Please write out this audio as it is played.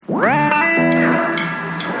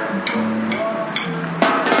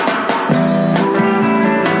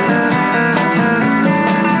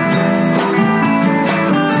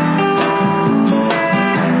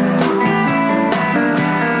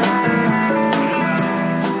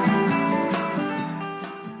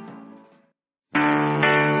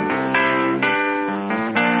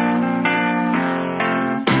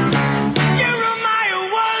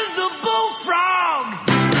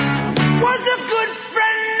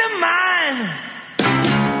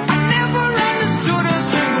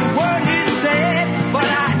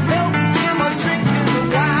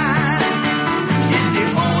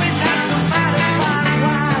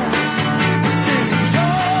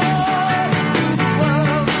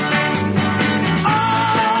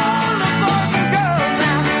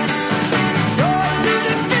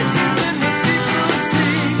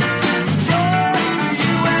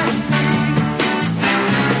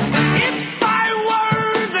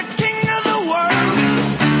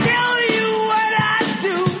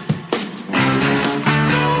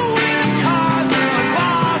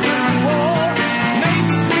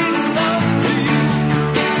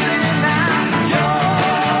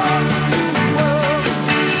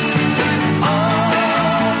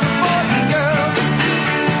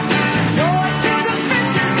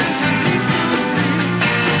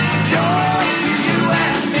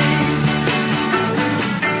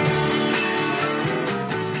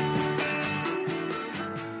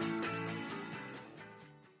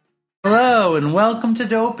Hello and welcome to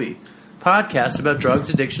Dopey, podcast about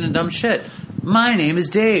drugs, addiction, and dumb shit. My name is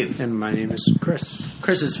Dave. And my name is Chris.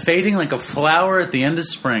 Chris is fading like a flower at the end of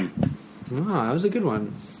spring. Oh, that was a good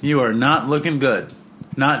one. You are not looking good,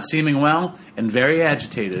 not seeming well, and very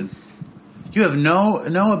agitated. You have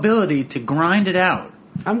no ability to grind it out.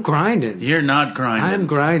 I'm grinding. You're not grinding. I'm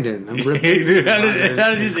grinding. I'm ripping. How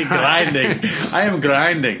did you say grinding? I am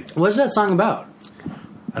grinding. What is that song about?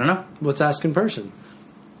 I don't know. What's Asking Person?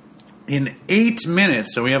 In 8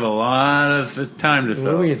 minutes, so we have a lot of time to fill.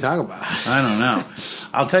 What are we going to talk about? I don't know.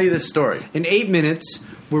 I'll tell you this story. In 8 minutes,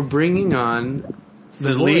 we're bringing on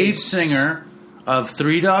the lead singer of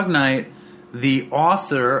Three Dog Night, the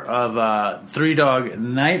author of Three Dog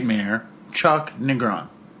Nightmare, Chuck Negron.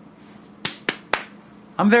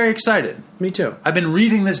 I'm very excited. Me too. I've been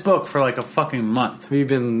reading this book for like a fucking month. Have you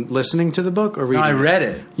been listening to the book or reading No, I read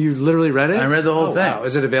it. You literally read it? I read the whole thing. Wow.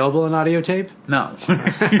 Is it available on audio tape? No.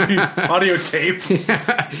 Audio tape? Is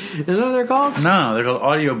that what they're called? No, they're called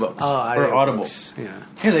audiobooks. Or audibles. Yeah.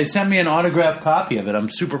 Yeah, they sent me an autographed copy of it.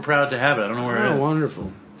 I'm super proud to have it. I don't know where it is. Oh,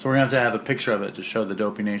 wonderful. So we're going to have a picture of it to show the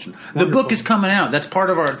Dopey Nation. The book is coming out. That's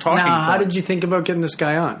part of our talking point. Now, how did you think about getting this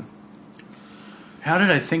guy on? How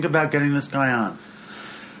did I think about getting this guy on?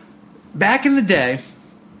 Back in the day,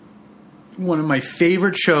 one of my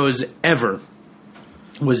favorite shows ever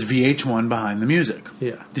was VH1 Behind the Music.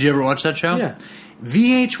 Yeah. Did you ever watch that show? Yeah.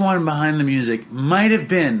 VH1 Behind the Music might have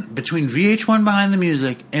been between VH1 Behind the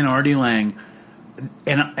Music and Artie Lang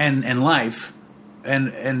and Life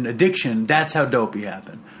and Addiction. That's how Dopey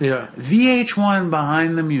happened. Yeah. VH1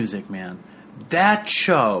 Behind the Music, man. That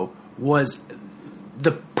show was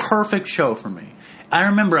the perfect show for me. I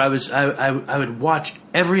remember I would watch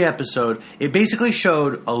every episode. It basically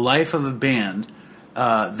showed a life of a band,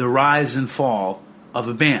 the rise and fall of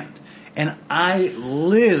a band. And I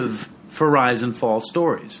live for rise and fall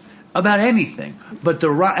stories about anything. But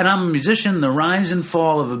and I'm a musician, the rise and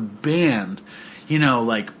fall of a band, you know,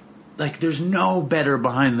 like there's no better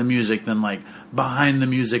behind the music than like behind the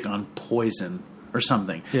music on Poison or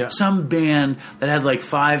something. Yeah. Some band that had like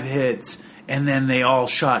 5 hits and then they all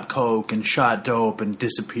shot coke and shot dope and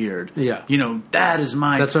disappeared. Yeah. You know, that is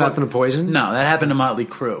my... That's what happened to Poison? No, that happened to Motley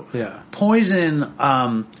Crue. Yeah. Poison,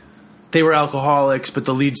 they were alcoholics, but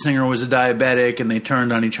the lead singer was a diabetic, and they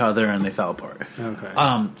turned on each other, and they fell apart. Okay.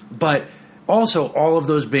 But also, all of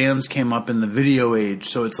those bands came up in the video age,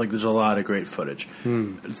 so it's like there's a lot of great footage.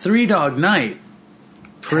 Three Dog Night...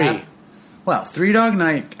 Three Dog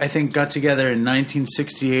Night, I think, got together in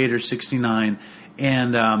 1968 or 69,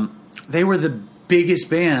 and... they were the biggest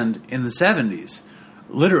band in the 70s.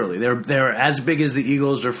 Literally. They were as big as the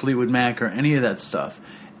Eagles or Fleetwood Mac or any of that stuff.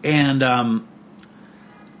 And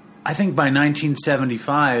I think by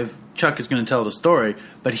 1975, Chuck is going to tell the story,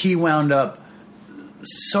 but he wound up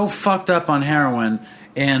so fucked up on heroin,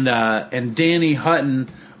 and Danny Hutton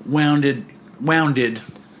wound up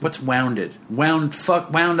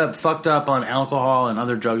fucked up on alcohol and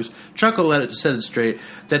other drugs. Chuck will set it straight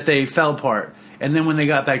that they fell apart. And then when they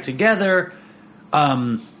got back together,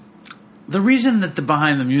 the reason that the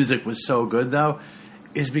Behind the Music was so good, though,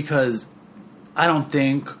 is because I don't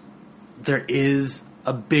think there is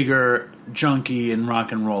a bigger junkie in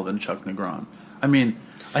rock and roll than Chuck Negron. I mean,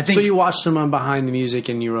 I think... So you watched him on Behind the Music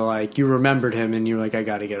and you were like, you remembered him and you were like, I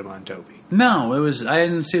got to get him on Dopey. No, I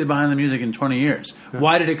didn't see the Behind the Music in 20 years. Yeah.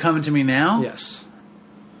 Why did it come to me now? Yes.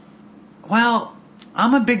 Well...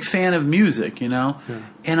 I'm a big fan of music, you know? Yeah.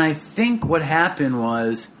 And I think what happened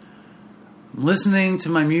was listening to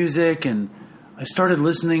my music, and I started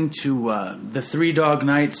listening to the Three Dog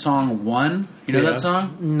Night song One. You know that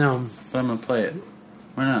song? No. But I'm going to play it.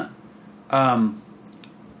 Why not?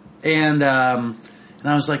 And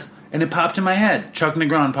I was like, and it popped in my head. Chuck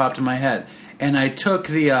Negron popped in my head. And I took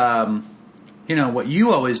the, what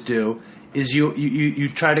you always do is you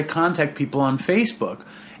try to contact people on Facebook.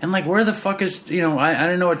 And, like, where the fuck is, I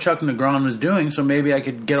didn't know what Chuck Negron was doing, so maybe I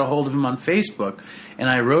could get a hold of him on Facebook. And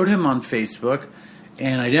I wrote him on Facebook,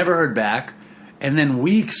 and I never heard back. And then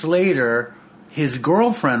weeks later, his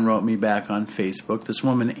girlfriend wrote me back on Facebook, this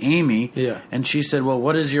woman, Amy. Yeah. And she said, well,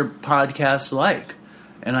 what is your podcast like?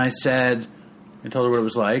 And I told her what it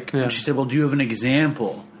was like. Yeah. And she said, well, do you have an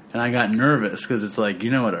example? And I got nervous, because it's like, you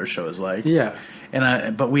know what our show is like. Yeah.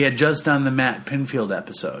 But we had just done the Matt Pinfield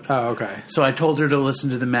episode. Oh, okay. So I told her to listen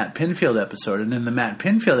to the Matt Pinfield episode, and in the Matt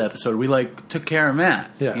Pinfield episode, we took care of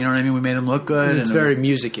Matt. Yeah. You know what I mean? We made him look good. It's very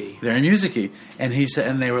music-y. Very music-y. And he said,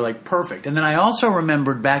 and they were like perfect. And then I also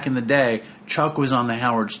remembered back in the day, Chuck was on the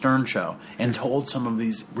Howard Stern show and told some of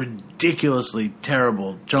these ridiculously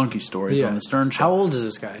terrible junkie stories on the Stern show. How old is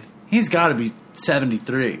this guy? He's got to be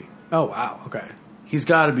 73. Oh, wow. Okay. He's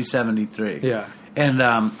got to be 73. Yeah. And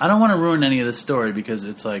I don't want to ruin any of the story because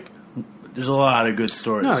it's like there's a lot of good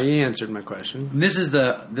stories. No, you answered my question. And this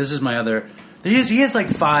is my other. He has like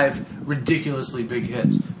 5 ridiculously big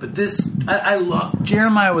hits, but this I love.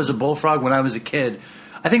 Jeremiah Was a Bullfrog when I was a kid.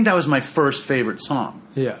 I think that was my first favorite song.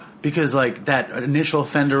 Yeah. Because like that initial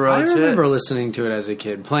Fender Rhodes I remember hit. listening to it as a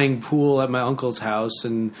kid, playing pool at my uncle's house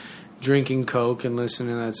and drinking Coke and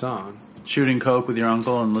listening to that song. Shooting coke with your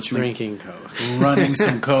uncle and listening. Drinking Coke. Running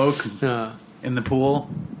some coke No. in the pool.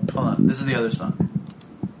 Hold on, this is the other song.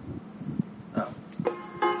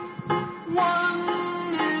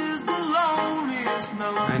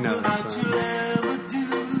 I know this song.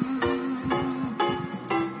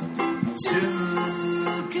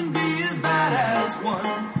 Two can be as bad as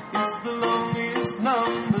one. It's the loneliest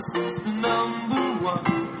number since the number one.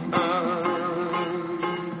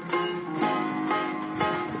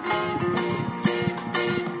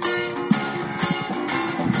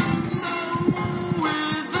 No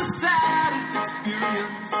is the saddest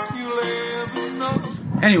experience you'll ever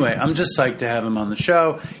know. Anyway, I'm just psyched to have him on the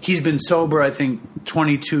show. He's been sober, I think,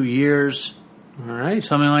 22 years, All right.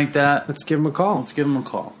 something like that. Let's give him a call. Let's give him a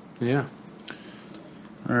call. Yeah.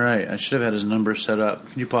 All right, I should have had his number set up.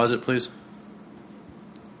 Can you pause it, please?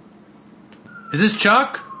 Is this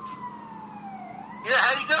Chuck? Yeah,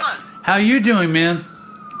 how you doing? How you doing, man?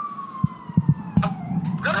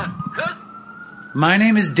 Good, good. My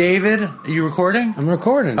name is David. Are you recording? I'm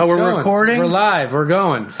recording. Oh, It's we're going. recording? We're live. We're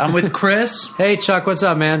going. I'm with Chris. Hey, Chuck. What's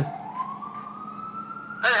up, man? Hey,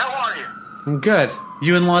 how are you? I'm good.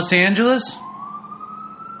 You in Los Angeles?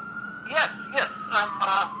 Yes, yes.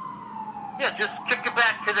 Yeah, just kicking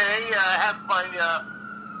back today. I have my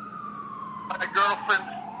girlfriend's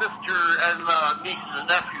sister and nieces and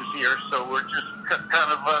nephews here, so we're just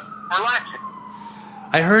kind of relaxing.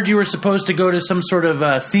 I heard you were supposed to go to some sort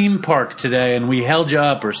of theme park today, and we held you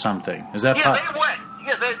up or something. Is that Yeah, they went.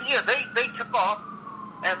 Yeah, they took off,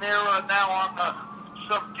 and they're now on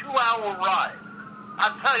some 2-hour ride.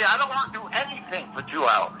 I'll tell you, I don't want to do anything for 2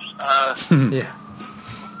 hours. Yeah.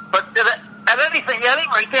 But at any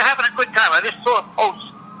rate, they're having a good time. I just saw a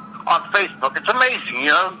post on Facebook. It's amazing,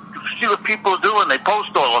 you know. You see what people are doing. They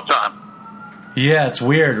post all the time. Yeah, it's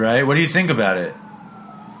weird, right? What do you think about it?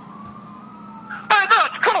 No,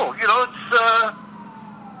 it's cool. You know, it's,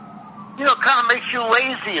 kind of makes you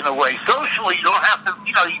lazy in a way. Socially, you don't have to,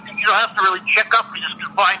 you don't have to really check up. You just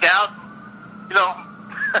can find out,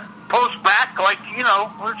 post back like, it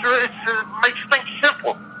makes things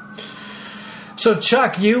simple. So,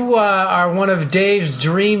 Chuck, you are one of Dave's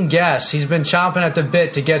dream guests. He's been chomping at the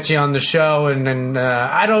bit to get you on the show, and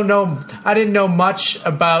I didn't know much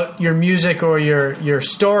about your music or your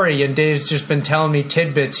story, and Dave's just been telling me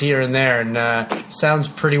tidbits here and there, and sounds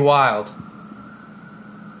pretty wild.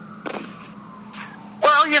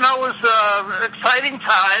 Well, it was an exciting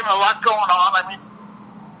time, a lot going on. I mean,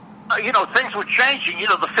 things were changing.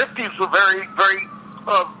 The 50s were very, very,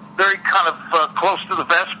 very kind of close to the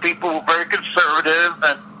vest. People were very conservative,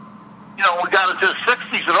 and when we got into the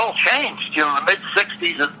 60s, it all changed. The mid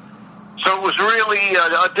 60s, and so it was really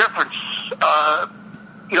a difference.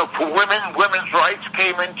 For women's rights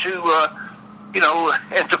came into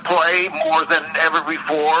into play more than ever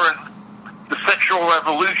before, and the sexual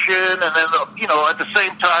revolution, and then at the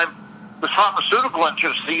same time, the pharmaceutical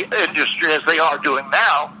industry, as they are doing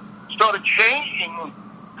now, started changing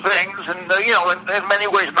things, and in many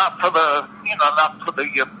ways, not for the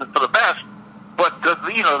best, but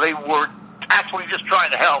they were actually just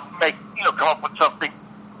trying to help come up with something,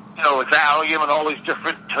 with Valium and all these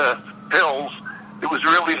different pills. It was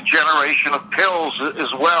really a generation of pills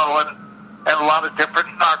as well, and a lot of different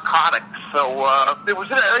narcotics. So it was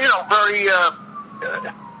very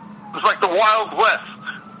it was like the Wild West.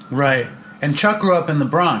 Right. And Chuck grew up in the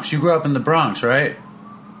Bronx. You grew up in the Bronx, right?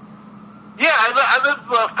 Yeah, I lived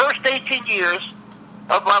first 18 years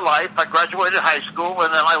of my life. I graduated high school,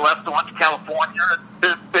 and then I left and went to California,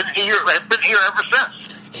 and been here ever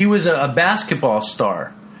since. He was a basketball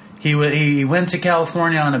star. He went to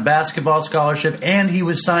California on a basketball scholarship, and he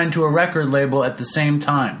was signed to a record label at the same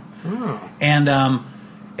time. Oh. And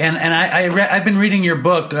I've been reading your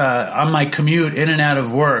book on my commute in and out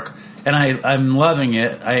of work, and I'm loving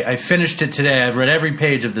it. I finished it today. I've read every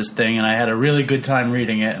page of this thing, and I had a really good time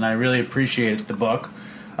reading it, and I really appreciated the book,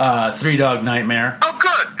 Three Dog Nightmare. Oh,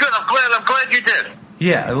 good. I'm glad you did.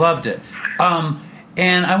 Yeah, I loved it.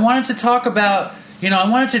 And I wanted to talk about, I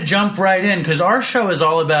wanted to jump right in, because our show is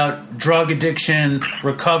all about drug addiction,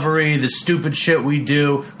 recovery, the stupid shit we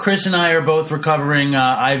do. Chris and I are both recovering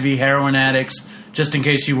IV heroin addicts, just in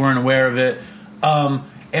case you weren't aware of it.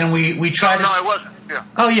 and we tried. No, I wasn't. Yeah.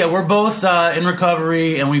 Oh yeah, we're both in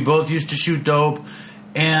recovery, and we both used to shoot dope,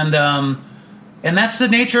 and that's the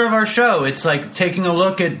nature of our show. It's like taking a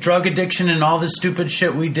look at drug addiction and all the stupid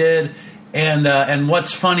shit we did, and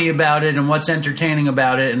what's funny about it and what's entertaining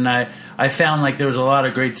about it. And I found like there was a lot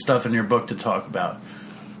of great stuff in your book to talk about,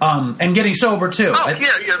 and getting sober too. Oh yeah,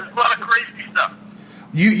 there's a lot of crazy stuff.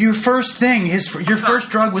 Your first thing, your first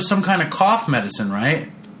drug was some kind of cough medicine, right?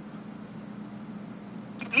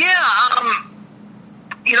 Yeah,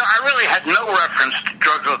 I really had no reference to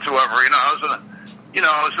drugs whatsoever.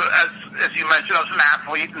 As you mentioned, I was an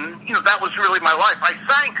athlete, and that was really my life. I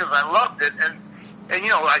sang because I loved it, and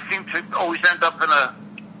I seemed to always end up in a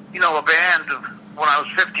band. When I was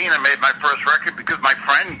 15, I made my first record because my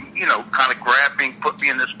friend, kind of grabbed me and put me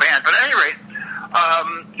in this band. But at any rate,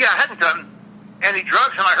 I hadn't done any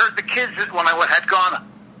drugs, and I heard the kids when I had gone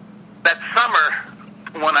that summer.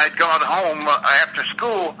 When I'd gone home after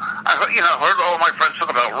school, I heard all my friends talk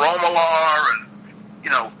about Romalar and,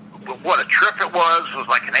 what a trip it was. It was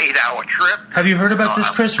like an 8-hour trip. Have you heard about this,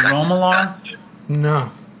 Chris? Romalar?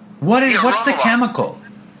 No. What's the chemical?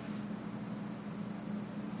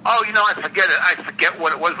 Oh, I forget it. I forget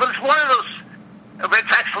what it was. But it's one of those,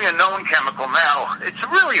 it's actually a known chemical now. It's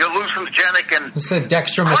really hallucinogenic and it's the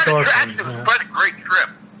dextromethorphan. It was quite a great trip.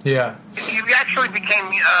 Yeah. You actually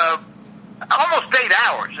became... almost 8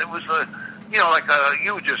 hours. It was you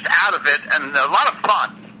were just out of it, and a lot of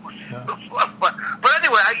fun. Yeah. But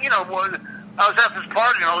anyway, I was at this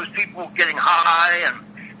party, and all these people getting high, and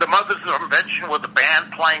the Mothers of Invention with the band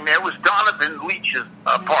playing there. It was Donovan Leach's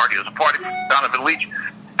party. It was a party for Donovan Leach,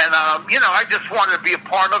 and I just wanted to be a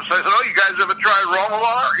part of it. So I said, "Oh, you guys ever tried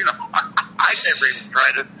Romalar?" I never even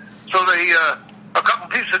tried it. So a couple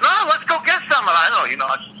people said, "No, let's go get some." And I know, I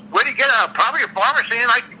said, where do you get it? Probably a pharmacy,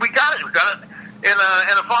 and we got it. We got it in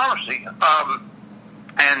a pharmacy.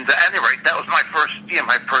 And at any rate, that was my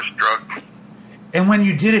first drug. And when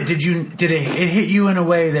you did it, did it hit you in a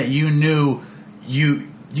way that you knew you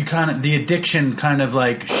kind of the addiction kind of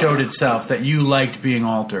like showed itself, that you liked being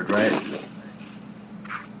altered, right? Oh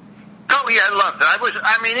yeah, I loved it.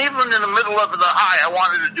 Even in the middle of the high, I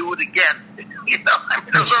wanted to do it again.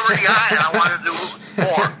 I was already high, and I wanted to do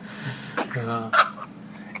more.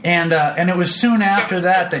 And it was soon after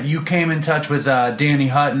that you came in touch with Danny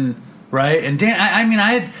Hutton, right? And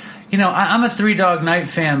I'm a Three Dog Night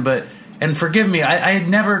fan, and forgive me, I had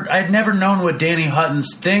never known what Danny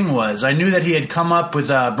Hutton's thing was. I knew that he had come up with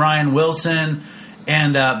Brian Wilson,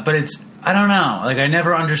 but I don't know, like I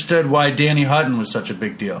never understood why Danny Hutton was such a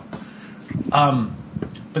big deal. But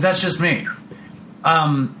that's just me.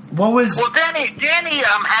 What was? Well, Danny I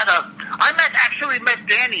met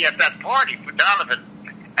Danny at that party for Donovan.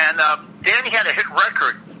 And Danny had a hit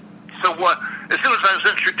record. So as soon as I was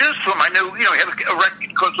introduced to him, I knew, he had a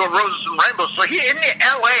record called Roses and Rainbows. So he, in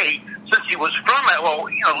L.A., since he was from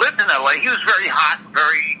lived in L.A., he was very hot,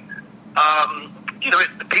 very,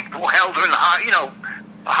 people held him in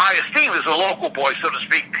high esteem as a local boy, so to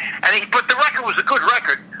speak. But the record was a good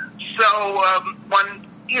record. So when,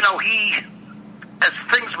 as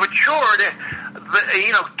things matured, he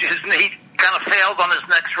kind of failed on his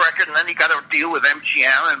next record, and then he got a deal with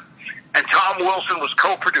MGM, and Tom Wilson was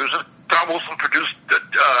co-producer. Tom Wilson produced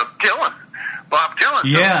Bob Dylan.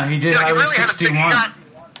 Yeah, he did. He really 61. had a big shot.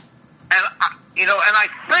 And I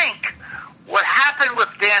think what happened with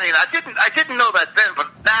Danny, and I didn't know that then, but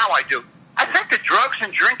now I do. I think the drugs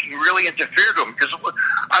and drinking really interfered with him, because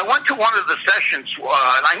I went to one of the sessions,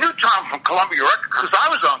 and I knew Tom from Columbia Records because I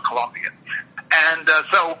was on Columbia, and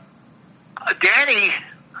so Danny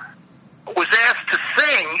was asked to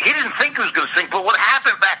sing. He didn't think he was going to sing, but what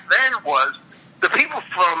happened back then was the people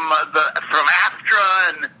from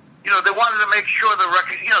AFTRA and they wanted to make sure the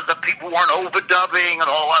record, the people weren't overdubbing and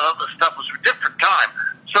all that other stuff. It was a different time.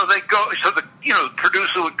 So the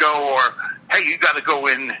producer would go, or hey, you got to go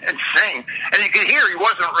in and sing, and you could hear he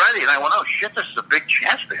wasn't ready. And I went, oh shit, this is a big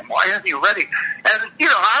chance for him. Why isn't he ready? And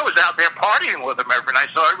I was out there partying with him every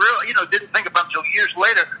night, so I really didn't think about until years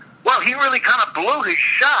later. Well, he really kind of blew his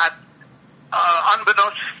shot.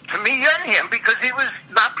 Unbeknownst to me and him, because he was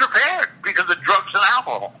not prepared because of drugs and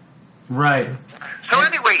alcohol. Right. So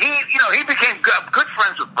anyway, he became good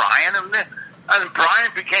friends with Brian, and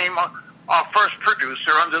Brian became our first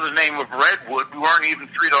producer under the name of Redwood. We weren't even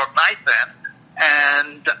Three Dog Night then,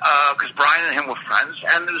 and because Brian and him were friends,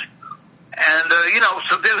 and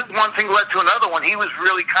so one thing led to another one. He was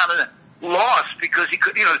really kind of lost because he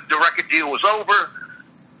could, the record deal was over.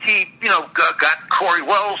 He, got Corey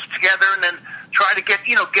Wells together, and then tried to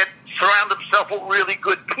surround himself with really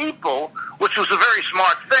good people, which was a very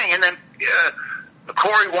smart thing. And then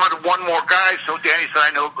Corey wanted one more guy, so Danny said,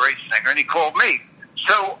 "I know a great singer," and he called me.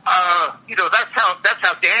 So that's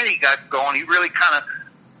how Danny got going. He really kind of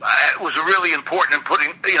was really important in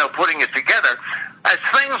putting it together. As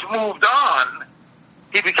things moved on,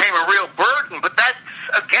 he became a real burden. But that's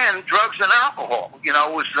again drugs and alcohol.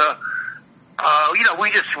 Was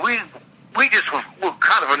we just were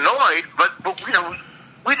kind of annoyed, but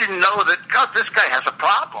we didn't know that this guy has a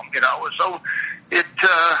problem. So it.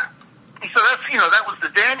 So that was the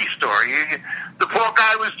Danny story. The poor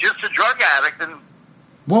guy was just a drug addict, and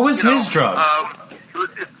what was his drug?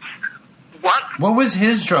 What? What was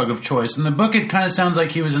his drug of choice? In the book, it kind of sounds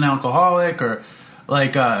like he was an alcoholic, or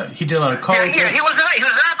like he did a lot of coke. Yeah, he was an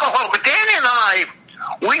alcoholic. But Danny and I,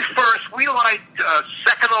 we liked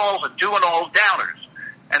Seconals and Duanol downers,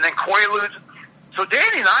 and then Quaaludes. So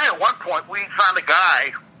Danny and I, at one point, we found a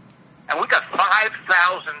guy, and we got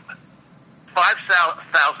 5,000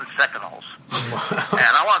 Seconals. Wow.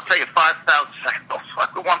 And I want to tell you 5,000 Seconals.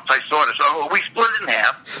 Once I saw this, so we split it in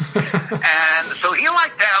half. And so he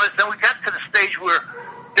liked downers. Then we got to the stage where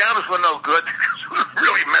downers were no good because we were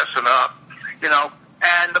really messing up,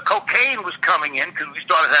 And the cocaine was coming in because we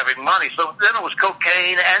started having money. So then it was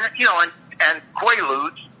cocaine and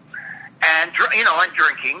Quaaludes and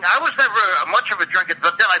drinking. I was never much of a drinker,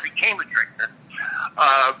 but then I became a drinker.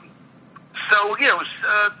 So it was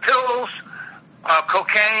pills.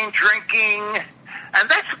 Cocaine, drinking, and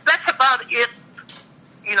that's about it,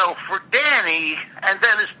 for Danny. And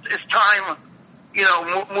then as time, and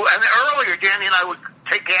earlier Danny and I would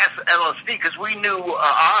take LSD because we knew,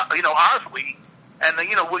 Owsley, and we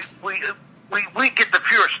get the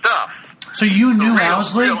pure stuff. So you knew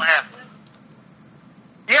Owsley?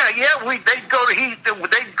 Yeah. They'd go to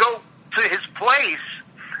his place,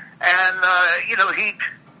 and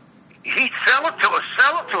he'd sell it to us,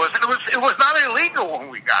 and it was not illegal when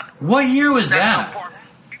we got it. What year was that?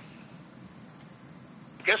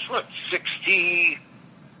 Guess what?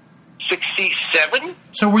 67?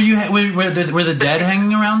 So were the Dead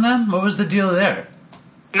hanging around then? What was the deal there?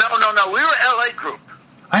 No. We were LA group.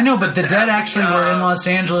 I know, but the Dead actually were in Los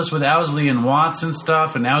Angeles with Owsley and Watts and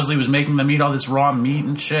stuff, and Owsley was making them eat all this raw meat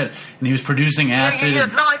and shit, and he was producing acid. Yeah.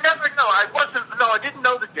 No, I never know. I didn't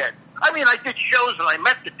know the Dead. I mean, I did shows and I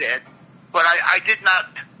met the Dead, but I did not,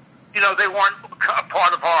 they weren't a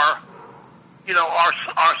part of our,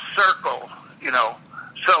 our circle,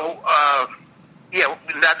 So, I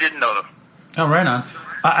didn't know them. Oh, right on.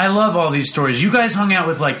 I love all these stories. You guys hung out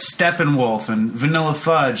with, like, Steppenwolf and Vanilla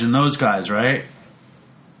Fudge and those guys, right?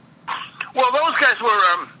 Well, those guys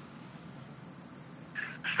were,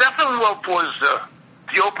 Steppenwolf was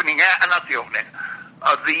the opening, not the opening,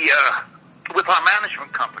 with our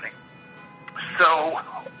management company. So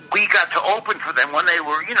we got to open for them when they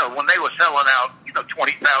were selling out,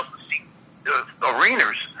 20,000 seat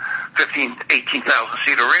arenas, 18,000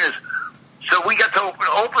 seat arenas. So we got to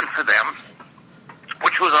open for them,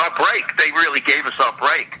 which was our break. They really gave us our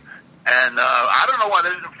break. And I don't know why they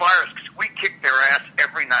didn't fire us, because we kicked their ass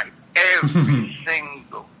every night. Every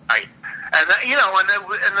single night. And,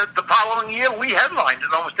 the following year, we headlined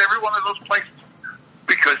in almost every one of those places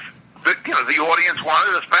because, the audience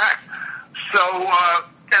wanted us back. So,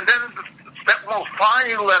 and then Steppenwolf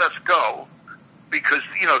finally let us go because,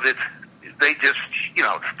 they just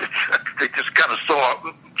kind of saw,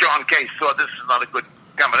 John Case saw this is not a good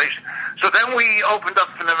combination. So then we opened up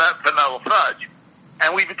Vanilla Fudge,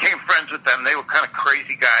 and we became friends with them. They were kind of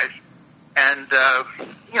crazy guys and,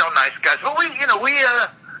 nice guys. But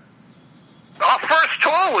our first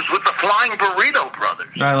tour was with the Flying Burrito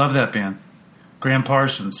Brothers. I love that band. Graham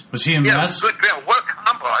Parsons. Was he a mess? Good band. What a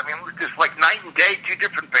combo. I mean, it was just like night and day, two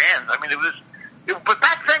different bands. I mean, but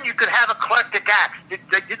back then you could have eclectic acts.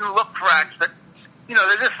 They didn't look for acts that,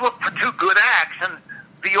 they just looked for two good acts, and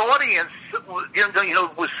the audience,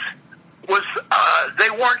 was they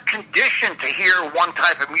weren't conditioned to hear one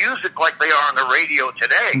type of music like they are on the radio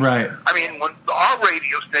today. Right. I mean, when our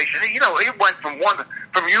radio station, it went from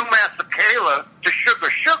UMass Tequila to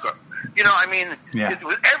Sugar.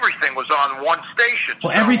 Everything was on one station.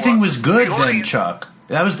 Well, everything was good then, Chuck.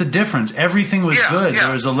 That was the difference. Everything was good. Yeah.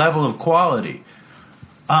 There was a level of quality.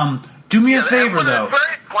 Do me a favor, though. It was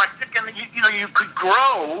very eclectic, and you could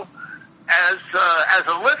grow as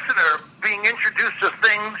a listener, being introduced to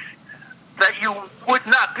things that you would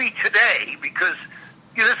not be today because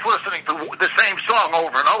you're just listening to the same song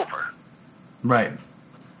over and over.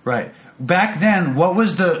 Right. Back then, what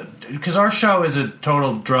was because our show is a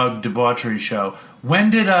total drug debauchery show. When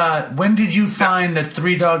did you find that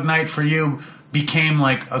Three Dog Night for you became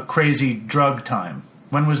like a crazy drug time?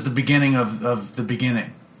 When was the beginning of the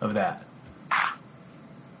beginning of that?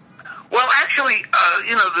 Well, actually,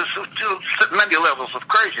 there's many levels of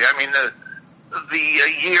crazy. I mean, the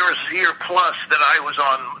year plus that I was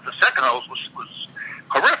on the Seconals was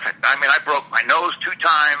horrific. I mean, I broke my nose 2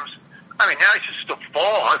 times. I mean, I used to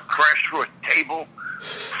fall. I crashed through a table,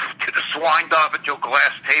 to the swine dive into a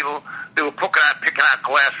glass table. They were picking out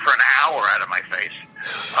glass for an hour out of my face.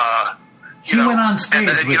 You went on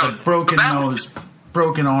stage with a broken nose,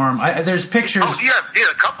 broken arm. There's pictures. Oh, yeah,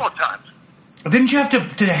 a couple of times. Didn't you have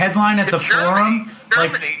to headline at the Forum?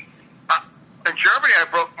 Germany, in Germany, I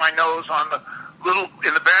broke my nose on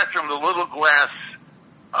in the bathroom, the little glass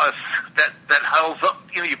that holds up.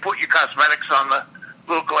 You put your cosmetics on the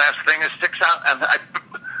little glass thing that sticks out, and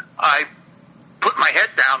I put my head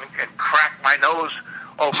down and cracked my nose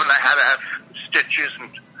open. I had to have stitches,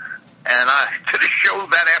 and I did a show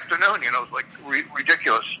that afternoon. It was like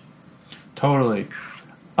ridiculous. Totally.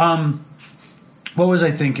 What was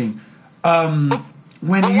I thinking?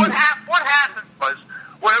 What happened was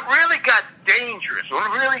when it really got dangerous, when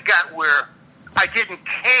it really got where I didn't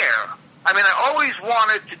care. I mean, I always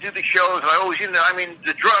wanted to do the shows.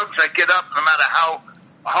 The drugs. I get up no matter how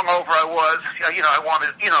hungover I was. I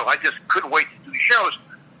wanted. I just couldn't wait to do the shows.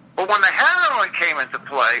 But when the heroin came into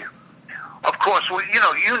play, of course, you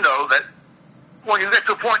know that when you get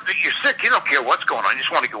to a point that you're sick, you don't care what's going on. You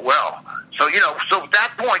just want to get well. So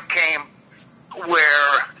that point came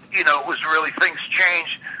where, it was really things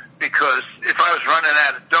changed, because if I was running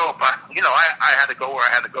out of dope, I had to go where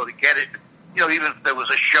I had to go to get it. Even if there was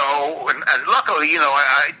a show, and luckily,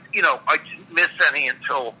 I didn't miss any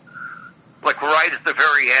until like right at the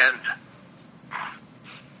very end.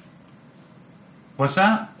 What's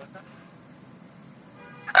that?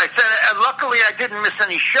 I said, luckily I didn't miss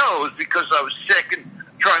any shows because I was sick and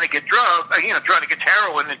trying to get drugs, trying to get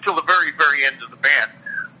heroin until the very, very end of the band.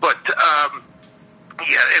 But,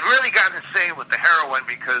 it really got insane with the heroin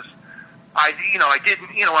because I didn't,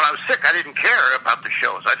 when I was sick, I didn't care about the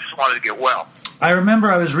shows. I just wanted to get well. I remember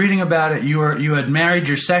I was reading about it. You had married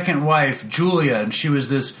your second wife, Julia, and she was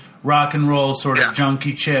this rock and roll sort of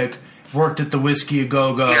junkie chick. Worked at the Whiskey A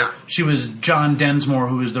Go Go. Yeah. She was John Densmore,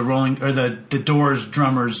 who was the Doors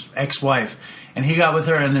drummer's ex-wife, and he got with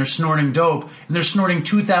her, and they're snorting dope, and they're snorting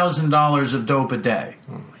 $2,000 of dope a day.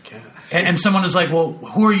 Oh my god! And someone is like, "Well,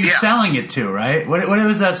 who are you selling it to?" Right? What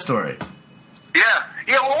was that story? Yeah.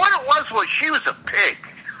 Well, what it was she was a pig.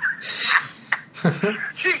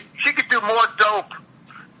 she could do more dope.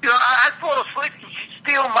 I'd fall asleep and she'd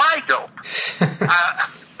steal my dope.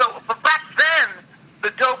 But back then, the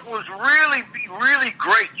dope was really, really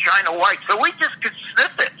great China White, so we just could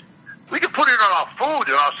sniff it. We could put it on our food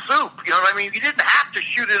and our soup. You know what I mean? You didn't have to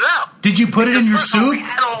shoot it up. Did you put it in your soup? We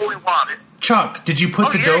had all we wanted. Chuck, did you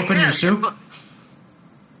put the dope in your soup?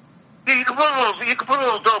 You could put a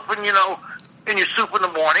little dope in, in your soup in the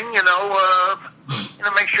morning.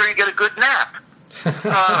 Make sure you get a good nap.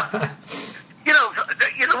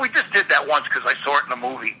 We just did that once because I saw it in a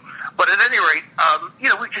movie. But at any rate,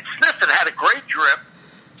 we could sniff it. It had a great drip.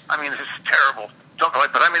 I mean, this is terrible. But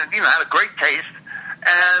it had a great taste.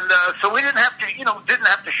 And so we didn't have to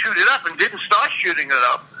shoot it up and didn't start shooting it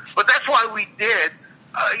up. But that's why we did.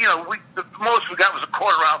 The most we got was a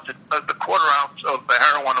quarter ounce of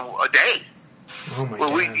heroin a day. Oh my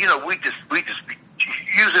God. We just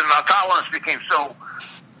using it, and our tolerance became so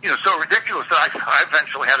ridiculous that I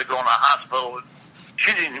eventually had to go in the hospital.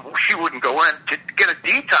 She wouldn't go in to get a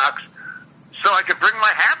detox so I could bring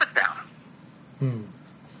my habit down.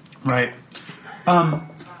 Right.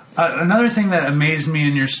 Another thing that amazed me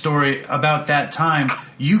in your story about that time,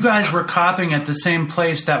 you guys were copping at the same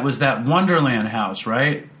place that was that Wonderland house,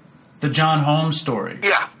 right? The John Holmes story.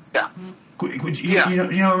 Yeah. Would you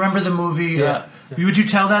remember the movie? Yeah. Would you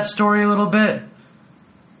tell that story a little bit?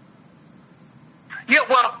 Yeah,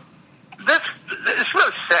 well, it's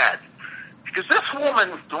really sad because this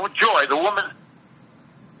woman, Joy,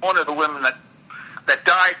 one of the women that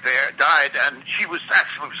died, and she was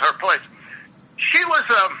actually, it was her place. She was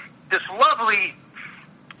this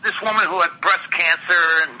woman who had breast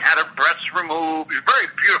cancer and had her breasts removed. She was a very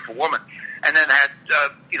beautiful woman, and then had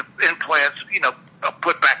implants,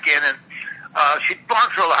 put back in, and she'd gone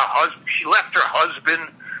through her husband. She left her husband.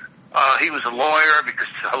 He was a lawyer because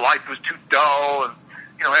her life was too dull, and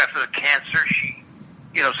after the cancer, she,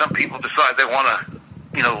 some people decide they want to,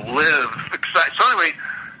 live. So anyway,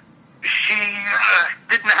 she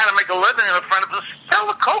didn't know how to make a living, and a friend of us sell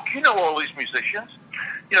the coke. All these musicians.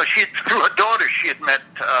 She through her daughter, she had met,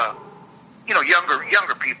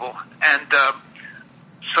 younger people, and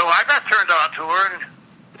so I got turned on to her,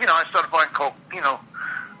 and I started buying coke,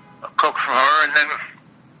 coke from her, and then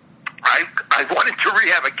I went into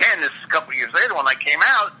rehab again. This is a couple of years later when I came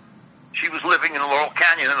out, she was living in Laurel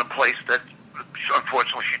Canyon in a place that,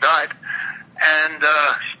 unfortunately, she died. And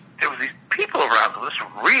there was these people around her. This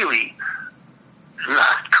was really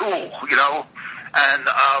not cool, you know. And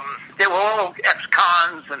they were all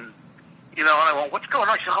ex-cons, and, you know, and I went, what's going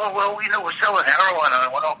on? She said, oh, well, you know, we're selling heroin. And I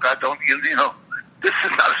went, oh, God, don't, you know, this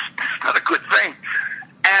is not a good thing.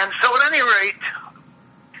 And so at any rate,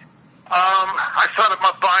 I started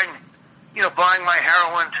buying my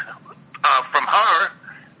heroin from her.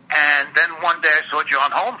 And then one day I saw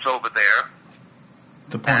John Holmes over there.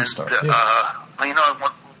 The porn star. You know, I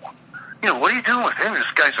went, you know, what are you doing with him?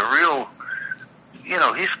 This guy's a real, you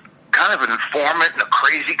know, he's kind of an informant and a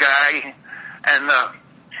crazy guy. And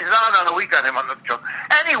she said, no, we got him on the show.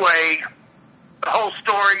 Anyway, the whole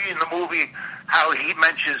story in the movie, how he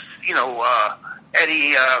mentions, you know,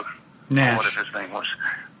 Eddie Nash. Whatever his name was.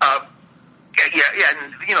 Yeah,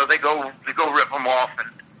 and you know they go rip him off,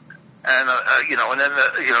 and you know, and then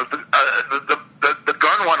the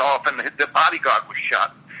gun went off, and the bodyguard was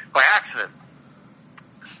shot by accident.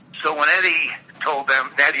 So when Eddie told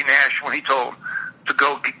them, Eddie Nash, when he told him to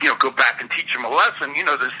go back and teach him a lesson, you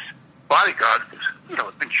know, this bodyguard, you know,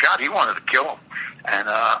 had been shot. He wanted to kill him, and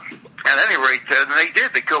at any rate, they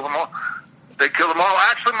did. They killed them all. They killed them all.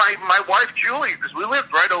 Actually, my wife Julie, because we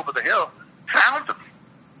lived right over the hill, found them.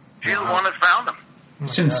 She's the one that found them.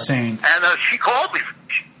 It's insane. And she called me.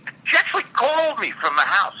 She actually called me from the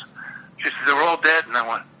house. She said, they're all dead. And I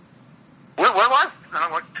went, what? And I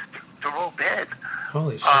went, they're all dead.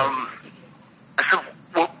 Holy shit. I said,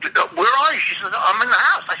 well, where are you? She said, I'm in the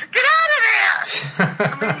house. I said, get out of there.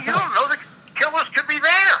 I mean, you don't know the killers could be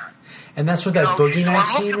there. And that's what that Boogie Night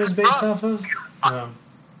scene was based off of?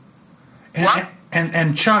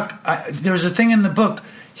 And Chuck, there was a thing in the book.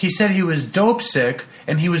 He said he was dope sick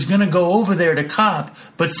and he was going to go over there to cop,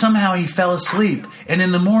 but somehow he fell asleep. And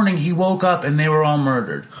in the morning he woke up and they were all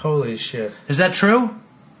murdered. Holy shit. Is that true?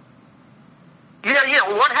 Yeah.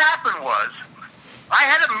 Well, what happened was I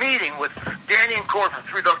had a meeting with Danny and Cord from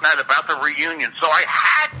Three Dog Night about the reunion, so I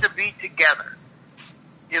had to be together.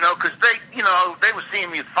 You know, because they were seeing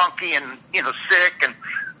me funky and, you know, sick. And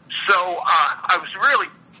so I was really...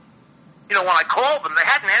 You know, when I called them, they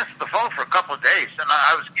hadn't answered the phone for a couple of days, and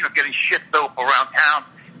I was, you know, getting shit dope around town.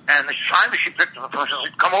 And the time she picked up the phone, she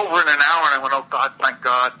said, "Come over in an hour." And I went, "Oh God, thank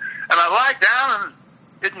God!" And I lied down, and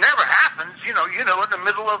it never happens. You know, in the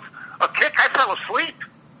middle of a kick, I fell asleep,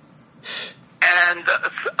 and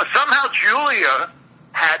somehow Julia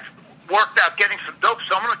had worked out getting some dope.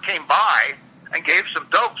 Someone came by and gave some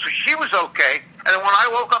dope, so she was okay. And then when I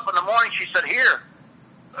woke up in the morning, she said, "Here,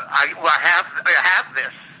 I have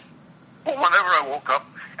this." Well, whenever I woke up,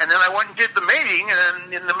 and then I went and did the meeting,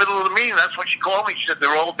 and then in the middle of the meeting, that's when she called me. She said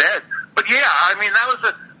they're all dead. But yeah, I mean that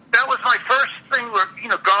was my first thing where, you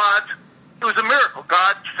know, God, it was a miracle.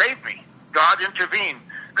 God saved me. God intervened,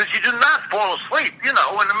 because you do not fall asleep, you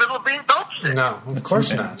know, in the middle of being dope sick. No, of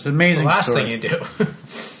course not. It's an amazing It's the last story. thing you do.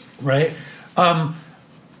 Right.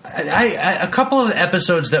 A couple of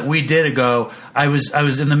episodes that we did ago, I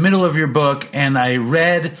was in the middle of your book, and I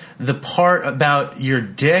read the part about your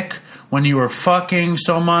dick when you were fucking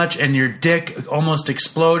so much and your dick almost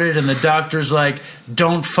exploded, and the doctor's like,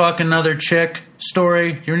 "Don't fuck another chick"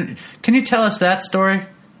 story. Can you tell us that story?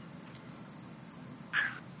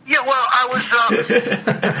 Yeah, well, I was...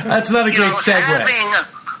 That's not a great segue.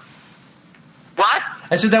 What?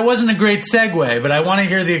 I said that wasn't a great segue, but I want to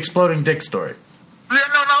hear the exploding dick story. Yeah,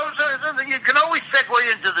 no, you can always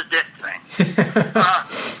segue into the dick thing.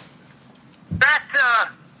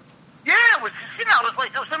 It was, you know, I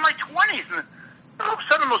was in my 20s, and all of a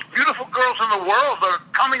sudden the most beautiful girls in the world are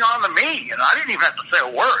coming on to me, and I didn't even have to say a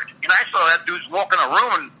word. You know, I saw that dudes walk in a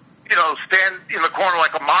room and, you know, stand in the corner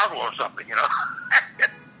like a model or something, you know.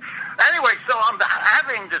 Anyway, so I'm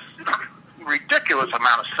having this ridiculous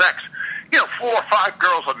amount of sex, you know, 4 or 5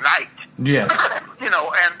 girls a night. Yes. You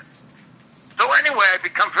know, and so anyway, I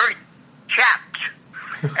become very chapped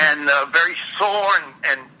and very sore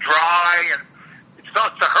and dry, and it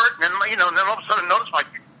starts to hurt. And then, you know, and then all of a sudden I notice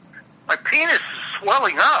my penis is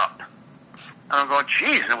swelling up. And I'm going,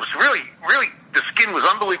 geez, and it was really, the skin was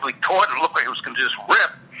unbelievably taut. It looked like it was going to just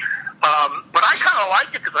rip. But I kind of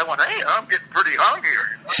liked it because I went, hey, I'm getting pretty hungry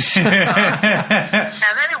here.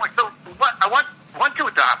 And anyway, so I went to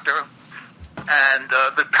a doctor. And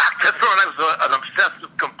the doctor thought I was an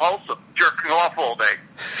obsessive compulsive, jerking off all day.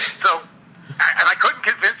 So, and I couldn't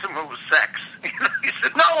convince him it was sex. He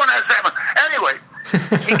said, no one has that. Anyway,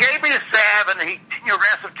 he gave me a salve and he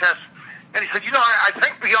ran some tests. And he said, you know, I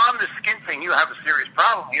think beyond the skin thing, you have a serious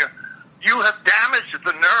problem here. You have damaged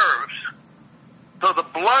the nerves. So the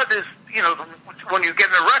blood is, when you get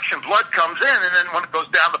an erection, blood comes in, and then when it goes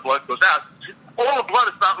down, the blood goes out. All the blood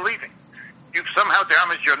is not leaving. You've somehow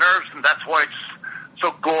damaged your nerves, and that's why it's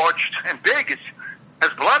so gorged and big. It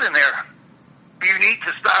has blood in there. You need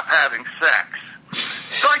to stop having sex.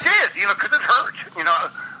 So I did, because it hurt.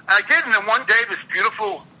 I did, and then one day this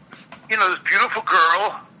beautiful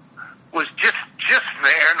girl was just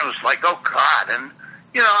there, and it was like, oh God, and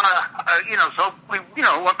so we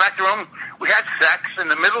went back to room. We had sex in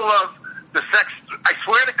the middle of the sex. I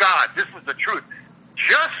swear to God, this is the truth.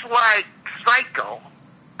 Just like Psycho,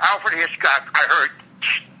 Alfred Hitchcock, I heard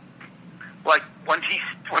like when she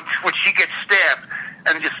gets stabbed,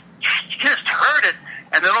 and just heard it,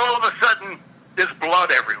 and then all of a sudden there's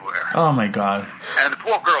blood everywhere. Oh my God! And the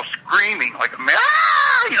poor girl screaming like a man,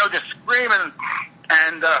 just screaming,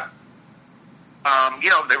 and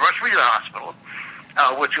they rushed me to the hospital,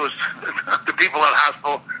 which was the people at the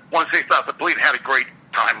hospital. Once they stopped the bleeding, had a great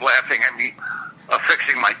time laughing at me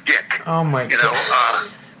fixing my dick. Oh my God!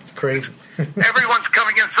 It's crazy. Everyone's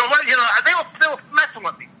coming in so much. They were messing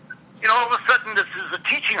with me. All of a sudden, this is a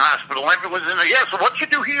teaching hospital. Everyone's in there. Yeah, so what you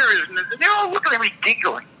do here is, and they're all looking at me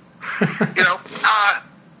giggling. So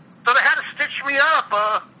they had to stitch me up.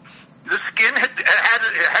 The skin had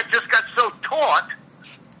just got so taut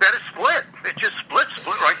that it split. It just split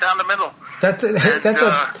right down the middle.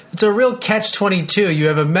 It's a real catch-22. You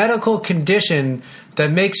have a medical condition that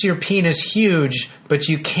makes your penis huge, but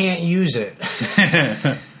you can't use it.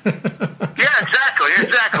 Yeah, exactly.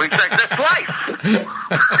 That's life.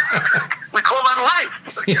 We call that life.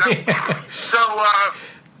 Yeah. So, so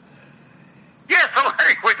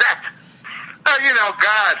anyway, that,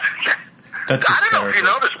 God. That's I don't know if you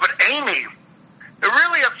hysterical. noticed, but Amy, it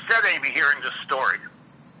really upset Amy hearing this story.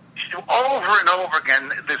 She, over and over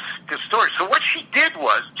again, this story. So what she did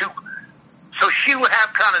was so she would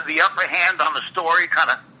have kind of the upper hand on the story, kind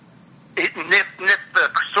of nip the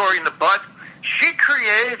story in the bud. She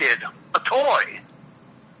created a toy.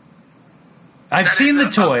 I've seen the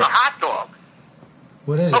toy. A hot dog.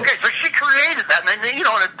 What is it? Okay, so she created that, and then,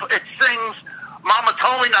 it sings, Mama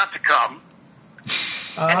told me not to come.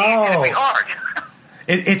 And it'd be hard.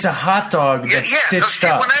 It's a hot dog that's stitched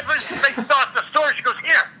up. Whenever they start the story, she goes,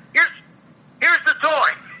 here's the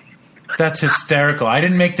toy. That's hysterical. I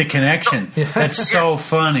didn't make the connection. That's so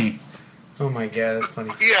funny. Oh my God, that's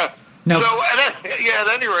funny. Yeah. No. So, at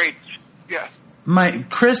any rate, yeah.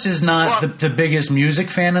 Chris is not the biggest music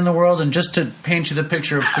fan in the world, and just to paint you the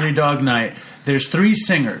picture of Three Dog Night, there's three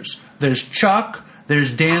singers. There's Chuck, there's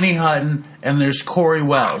Danny Hutton, and there's Corey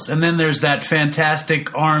Wells. And then there's that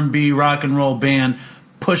fantastic R&B rock and roll band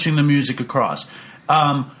pushing the music across.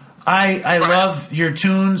 I love your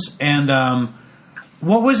tunes, and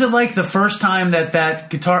what was it like the first time that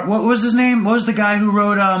guitar... What was his name? What was the guy who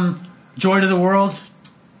wrote Joy to the World?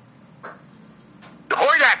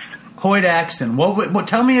 Hoyt Axton. What?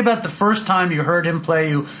 Tell me about the first time you heard him play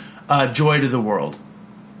you Joy to the World.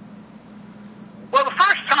 Well, the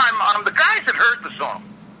first time, the guys had heard the song,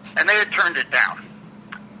 and they had turned it down.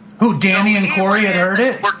 Who, Danny and Corey had heard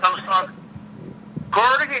it? Worked on the song.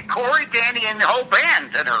 Corey, Danny, and the whole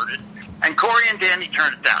band had heard it, and Corey and Danny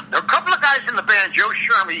turned it down. There were a couple of guys in the band, Joe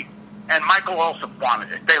Shermy and Michael Alsop,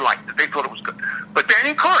 wanted it. They liked it. They thought it was good. But Danny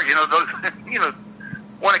and Corey, those,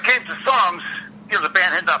 when it came to songs, the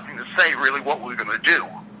band had nothing to say really what we were going to do.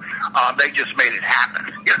 They just made it happen,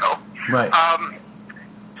 Right.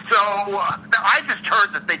 So I just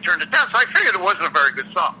heard that they turned it down, so I figured it wasn't a very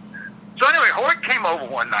good song. So anyway, Hoyt came over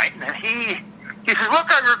one night, and he says,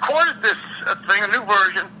 look, I recorded this thing, a new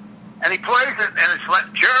version, and he plays it, and it's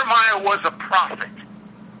like, Jeremiah was a prophet.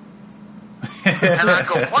 And I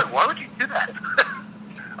go, what? Why would you do that?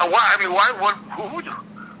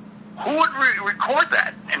 Who would record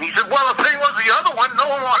that? And he said, well, the thing was, the other one, no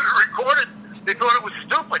one wanted to record it. They thought it was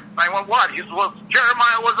stupid. I went, what? He said, well,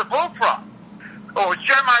 Jeremiah was a bullfrog. Or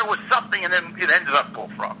Jeremiah was something, and then it ended up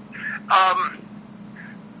bullfrog. And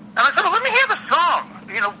I said, well, let me hear the song,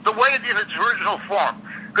 the way it in its original form.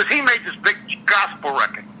 Because he made this big gospel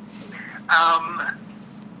record.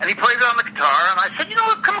 And he played it on the guitar, and I said,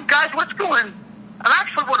 what, come on, guys, let's go in. And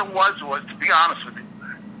actually what it was, to be honest with you,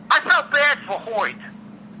 I felt bad for Hoyt.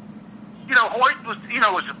 Hoyt was,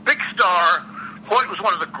 was a big star. Hoyt was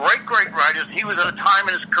one of the great writers. He was at a time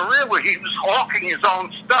in his career where he was hawking his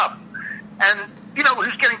own stuff. And, he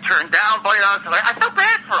was getting turned down by us. And I felt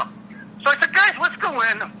bad for him. So I said, guys, let's go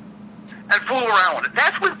in and fool around with it.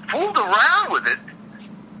 That's when we fooled around with it.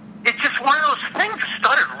 It's just one of those things that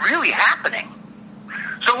started really happening.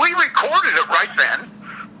 So we recorded it right then.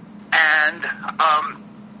 And,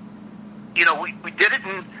 we did it.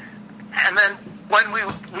 And then when we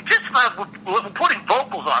just we're putting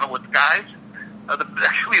vocals on it with the guys,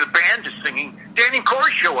 actually the band is singing, Danny and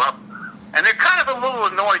Corey show up, and they're kind of a little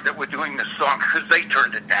annoyed that we're doing this song because they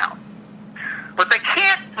turned it down. But they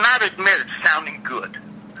can't not admit it's sounding good.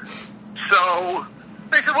 So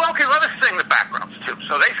they said, well, okay, let us sing the backgrounds too.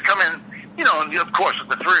 So they come in, and of course with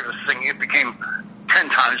the three of us singing, it became 10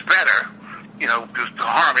 times better, just the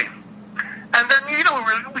harmony. And then,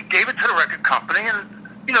 we gave it to the record company, and,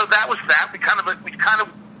 that was that. We kind of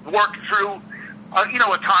worked through,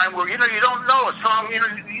 a time where, you don't know a song,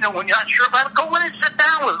 when you're not sure about it, go in and sit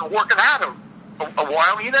down with it and work it out a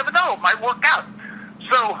while. You never know. It might work out.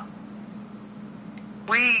 So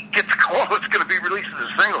we get the call it's going to be released as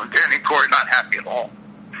a single, and Danny and Corey not happy at all.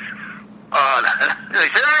 They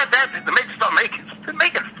said, they're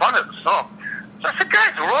making fun of the song. So I said,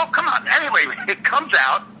 guys, come on. Anyway, it comes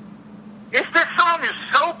out. This song is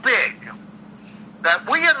so big that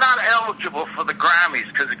we are not eligible for the Grammys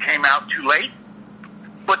because it came out too late.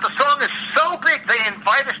 But the song is so big, they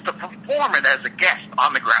invite us to perform it as a guest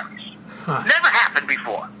on the Grammys. Huh. Never happened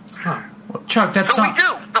before. Huh. Well, Chuck, that's so we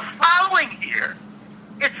do. The following year,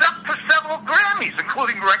 it's up for several Grammys,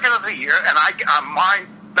 including Record of the Year, and on my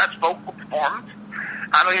Best Vocal Performance.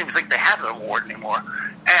 I don't even think they have an award anymore.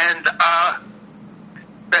 And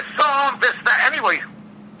that song, anyway,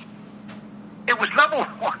 it was number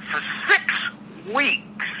one for 6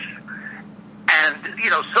 weeks, and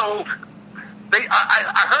sold.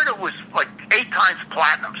 I heard it was like 8 times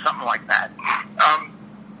platinum, something like that. One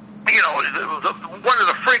of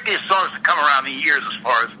the freakiest songs to come around the years as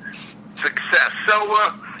far as success. So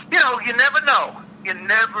you never know. You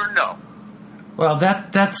never know. Well,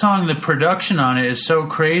 that song, the production on it is so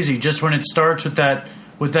crazy. Just when it starts with that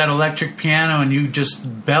electric piano and you just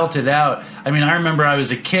belt it out. I mean, I remember I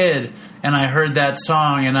was a kid and I heard that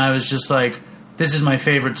song and I was just like, "This is my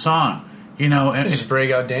favorite song." And just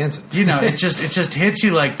break out dancing. It just hits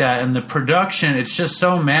you like that, and the production, it's just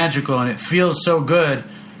so magical and it feels so good.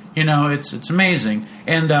 It's amazing,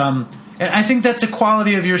 and I think that's a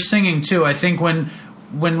quality of your singing too. I think when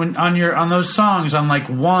on those songs, on like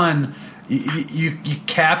one, you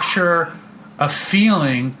capture a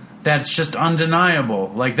feeling that's just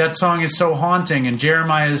undeniable. Like that song is so haunting, and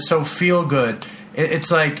Jeremiah is so feel good. It's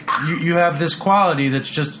like you have this quality that's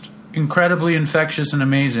just incredibly infectious and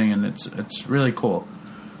amazing, and it's really cool.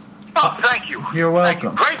 Oh, thank you. You're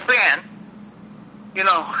welcome. Great band. We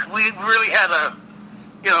really had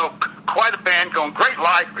quite a band going. Great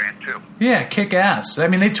live band too. Yeah, kick ass. I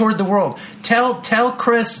mean, they toured the world. Tell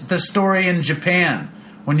Chris the story in Japan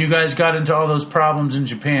when you guys got into all those problems in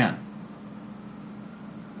Japan.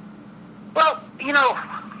 Well,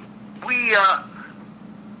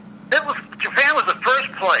 Japan was the first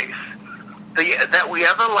place that we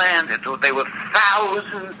ever landed. There were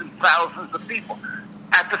thousands and thousands of people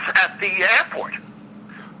at the airport.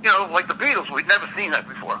 Like the Beatles, we'd never seen that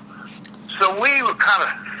before. So we were kind of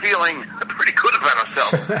feeling pretty good about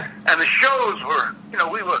ourselves. And the shows were,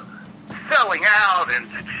 we were selling out and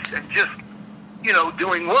just,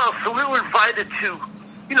 doing well. So we were invited to,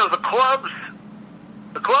 the clubs.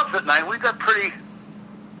 The clubs at night, we got pretty,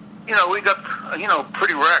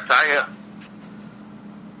 pretty wrecked.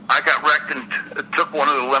 I got wrecked and took one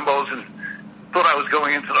of the limbos and thought I was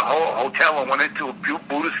going into the hotel and went into a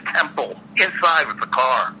Buddhist temple inside with the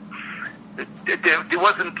car. It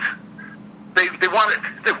wasn't. They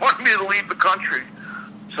wanted me to leave the country,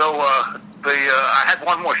 so I had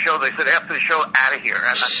one more show. They said after the show, out of here,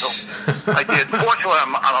 and so I did. Fortunately,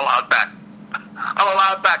 I'm allowed back. I'm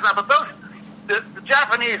allowed back now. But the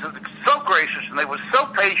Japanese are so gracious, and they were so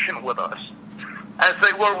patient with us, as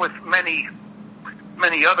they were with many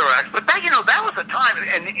other acts. But that was a time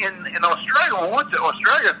in Australia. When we went to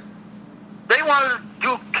Australia, they wanted to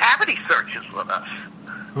do cavity searches with us.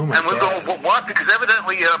 Oh my and we're God. going, what? Because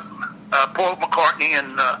evidently Paul McCartney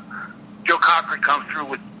and Joe Cocker come through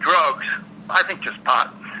with drugs. I think just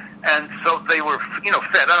pot. And so they were,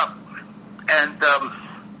 fed up. And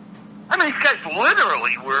these guys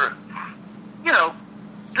literally were,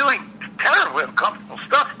 doing terribly uncomfortable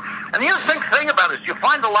stuff. And the other thing about it is you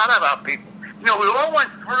find a lot about people. We all went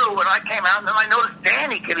through, and I came out, and then I noticed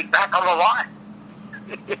Danny getting back on the line.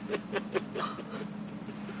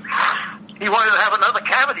 He wanted to have another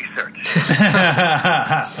cavity search.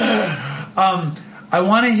 I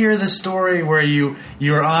want to hear the story where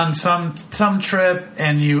you're on some trip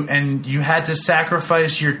and you had to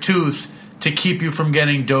sacrifice your tooth to keep you from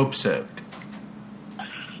getting dope sick.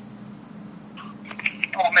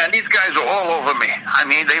 Oh man, these guys are all over me. I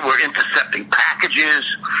mean, they were intercepting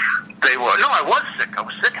packages. I was sick. I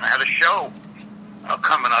was sick, and I had a show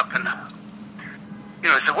coming up, and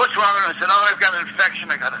I said, what's wrong? And I said, I've got an infection.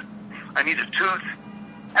 I need a tooth.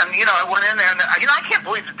 And, I went in there, and, I can't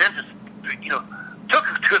believe the dentist, took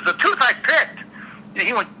it, because the tooth I picked,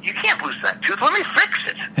 he went, you can't lose that tooth. Let me fix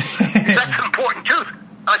it. That's an important tooth.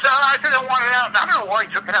 And I said, I think I want it out. And I don't know why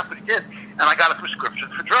he took it out, but he did. And I got a prescription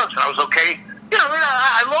for drugs, and I was okay.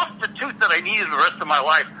 I lost the tooth that I needed the rest of my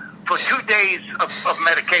life for 2 days of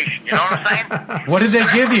medication. You know what I'm saying? What did they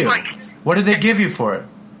give you? What did they give you for it?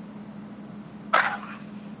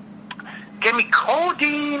 Gave me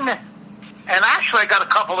codeine, and actually I got a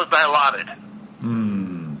couple of Dilaudid.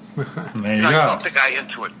 There you go. I talked the guy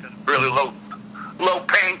into it. Really low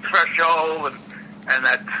pain threshold, and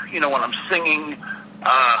that, when I'm singing, but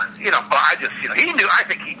I just, he knew. I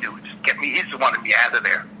think he knew. Just get me. He's the one to be out of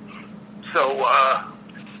there. So,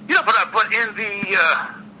 but in the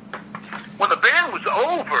when the band was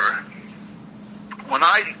over, when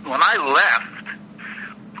I left,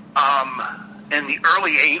 in the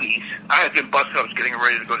early '80s, I had been busted. I was getting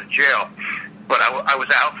ready to go to jail, but I was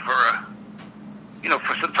out for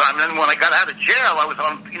for some time. And then when I got out of jail, I was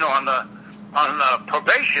on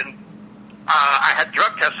probation. I had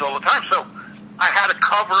drug tests all the time, so I had to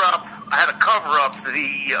cover up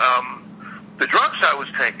the drugs I was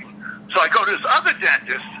taking. So I go to this other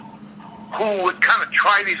dentist who would kind of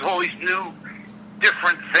try all these new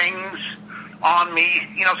different things on me.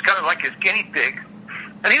 It's kind of like his guinea pig.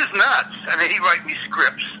 And he was nuts. And then he'd write me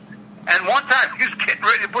scripts. And one time he was getting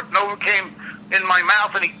ready to put Novocaine in my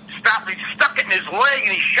mouth, and he stopped. He stuck it in his leg,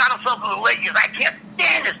 and he shot himself in the leg. He goes, I can't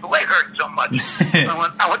stand this. The leg hurts so much.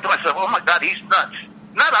 I went to myself, oh, my God, he's nuts.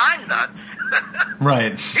 Not I'm nuts.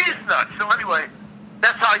 Right. He's nuts. So anyway,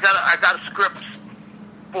 that's how I got a script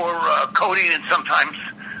for codeine and sometimes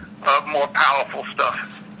more powerful stuff.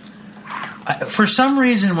 For some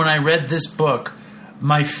reason, when I read this book,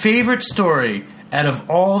 my favorite story out of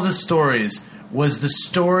all the stories was the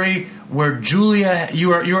story where Julia,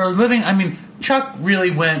 you are living. I mean, Chuck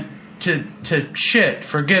really went to shit.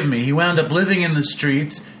 Forgive me. He wound up living in the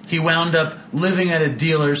streets. He wound up living at a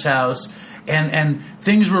dealer's house, and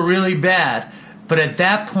things were really bad. But at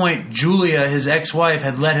that point, Julia, his ex-wife,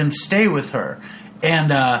 had let him stay with her,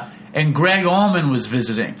 and Gregg Allman was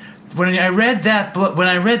visiting. When I read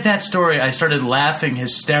that story, I started laughing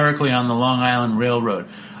hysterically on the Long Island Railroad.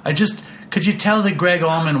 Could you tell the Gregg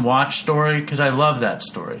Allman watch story? Because I love that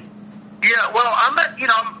story. Yeah, well, I'm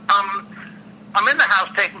in the house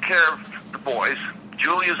taking care of the boys.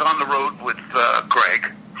 Julia's on the road with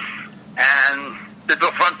Gregg, and the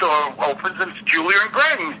front door opens, and it's Julia and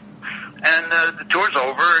Gregg, and the tour's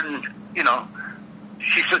over, and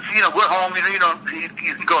she says, we're home. You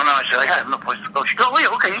can go now. I said, I have no place to go. She goes, oh, yeah,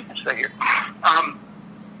 okay, you can stay here.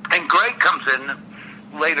 And Gregg comes in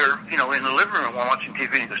later, in the living room while watching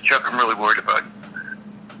TV, and he goes, Chuck, I'm really worried about you.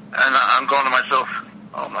 And I'm going to myself,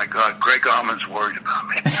 oh, my God, Gregg Allman's worried about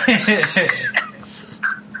me.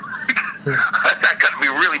 That got to be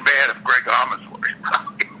really bad if Gregg Allman's worried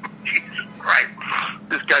about me. Jesus Christ.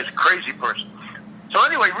 This guy's a crazy person. So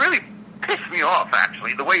anyway, really pissed me off,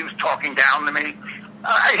 actually, the way he was talking down to me.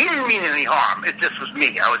 He didn't mean any harm. It just was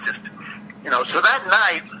me. I was just, so that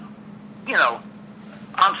night,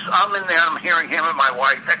 I'm in there, I'm hearing him and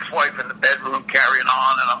my ex-wife in the bedroom carrying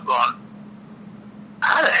on, and I'm going,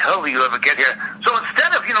 how the hell do you ever get here? So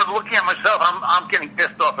instead of, looking at myself, I'm getting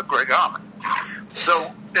pissed off at Gregg Allman.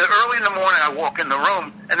 So early in the morning, I walk in the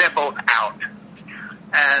room, and they're both out.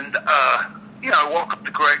 And, I walk up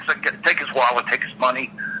to Gregg, so I take his wallet, take his money.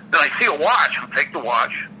 Then I see a watch, and take the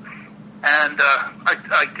watch. And I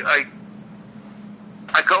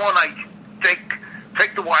go and I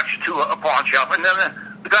take the watch to a pawn shop, and then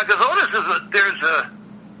the guy goes, "Oh,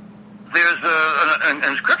 there's an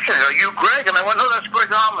inscription here. Are you Gregg?" And I went, "No, that's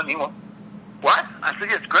Gregg Allman." He went, "What?" I said,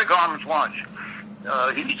 "Yeah, it's Gregg Allman's watch.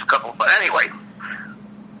 He needs a couple." But anyway,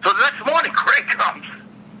 so the next morning, Gregg comes.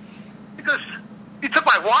 He goes, "You took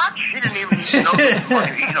my watch?" He didn't even know the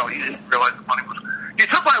money. He didn't realize the money was. You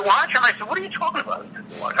took my watch? And I said, what are you talking about?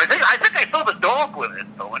 I think I saw the dog with it,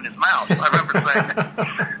 though, in his mouth. I remember saying that.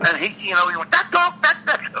 And he went, that dog,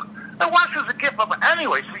 that watch was a gift.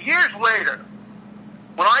 Anyway, so years later,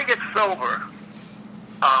 when I get sober,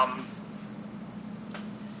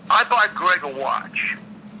 I bought Gregg a watch.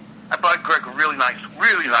 I bought Gregg a really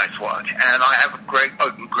nice watch. And I have Gregg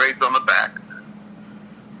engraved on the back.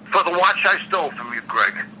 For the watch I stole from you,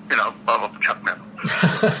 Gregg. Blah, Chuck Neville.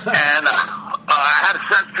 And I had to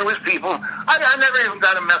send to his people. I never even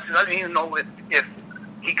got a message. I didn't even know if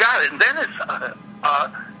he got it. And then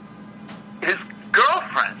his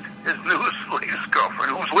girlfriend, his latest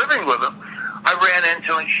girlfriend, who was living with him, I ran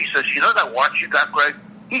into, and she says, that watch you got, Gregg?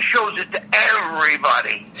 He shows it to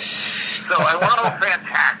everybody. So I went, oh,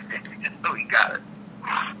 fantastic. So he got it.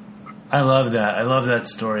 I love that. I love that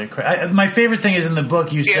story. My favorite thing is in the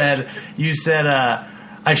book. You said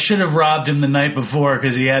I should have robbed him the night before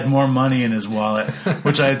because he had more money in his wallet,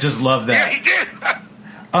 which I just love that. Yeah, he did.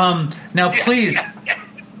 Now, please,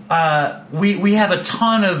 we have a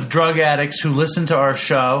ton of drug addicts who listen to our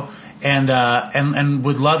show and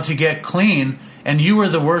would love to get clean. And you were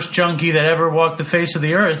the worst junkie that ever walked the face of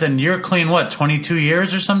the earth, and you're clean, what, 22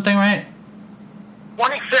 years or something, right?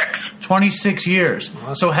 26. 26 years.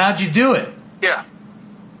 Awesome. So how'd you do it? Yeah.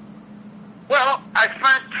 Well, I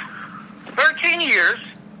spent 13 years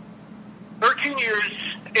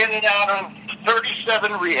in and out of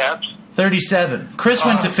 37 rehabs. 37. Chris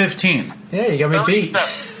went to 15. Yeah, you got me beat.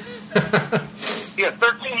 Yeah,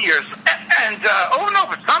 13 years. And,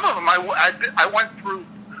 but some of them I went through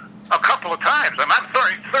a couple of times. I'm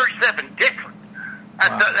 37 different.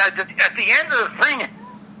 At the end of the thing,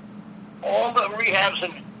 all the rehabs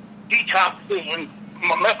and detoxes and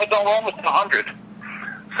methadone, almost 100.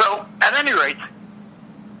 So, at any rate,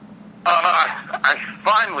 I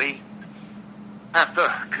finally have to...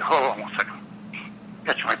 Hold on 1 second.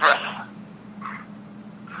 Catch my breath.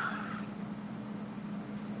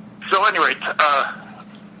 So, at any rate,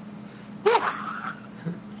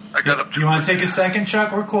 I got up to... You want to take a second,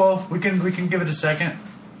 Chuck? We're cool. We can give it a second.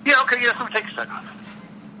 Yeah, okay, yes, I'll take a second.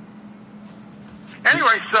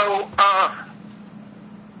 Anyway, so,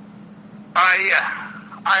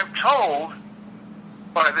 I'm told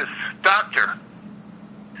by this doctor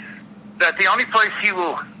that the only place he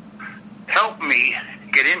will help me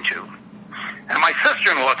get into, and my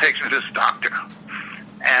sister-in-law takes me to this doctor,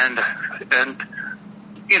 and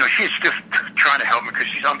she's just trying to help me because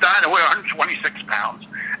I'm dying to weigh 126 pounds,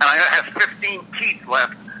 and I have 15 teeth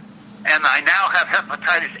left, and I now have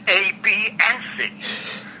hepatitis A, B, and C.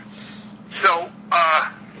 So,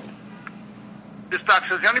 this doctor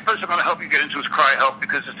says the only place I'm going to help you get into is Cry Help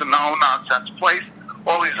because it's a no-nonsense place.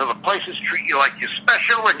 All these other places treat you like you're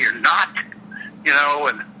special, and you're not,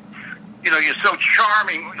 and, you're so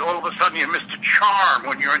charming, all of a sudden you're Mr. Charm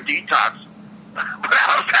when you're in detox. But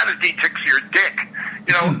how's that a detox? You're a dick.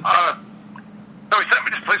 So he sent me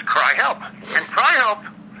to this place, Cry Help. And Cry Help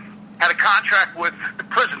had a contract with the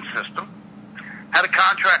prison system, had a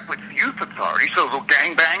contract with youth authorities, so little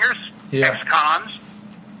gangbangers, ex-cons,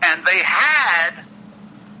 and they had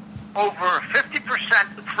over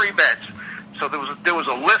 50% free beds. So there was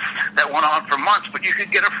a list that went on for months, but you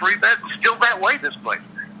could get a free bed still that way, this place.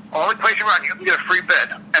 Only place around you can get a free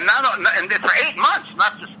bed. And for 8 months,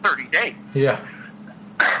 not just 30 days. Yeah.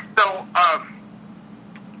 So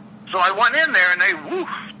I went in there, and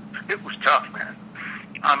it was tough, man.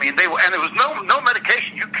 I mean, there was no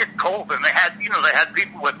medication. You kicked cold, and they had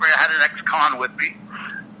people with me. I had an ex-con with me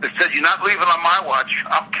that said, "You're not leaving on my watch.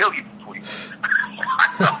 I'll kill you before you."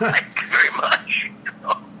 Thank you very much.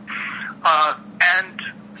 And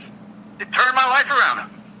it turned my life around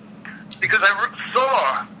because I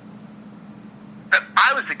saw that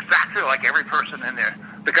I was exactly like every person in there.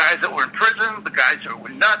 The guys that were in prison, the guys that were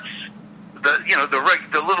nuts, the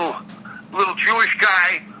little Jewish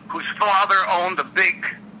guy whose father owned a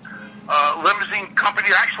big limousine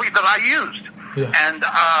company, actually, that I used. Yeah. And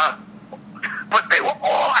but they were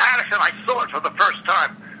all addicts, and I saw it for the first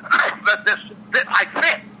time that I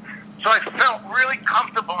fit. So I felt really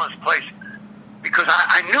comfortable in this place because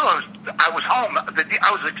I knew I was home.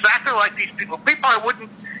 I was exactly like these people. People I wouldn't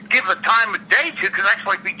give the time of day to because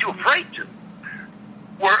I'd be too afraid to.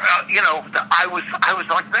 I was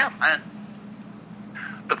like them, and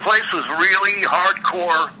the place was really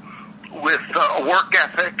hardcore with a work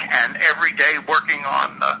ethic and every day working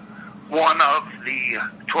on one of the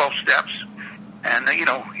 12 steps. And,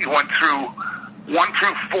 you went through 1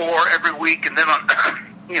 through 4 every week, and then on,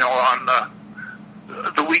 on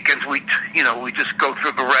the weekends we just go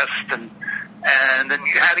through the rest, and then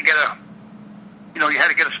you had to get a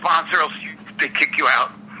sponsor, else they kick you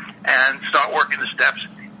out and start working the steps.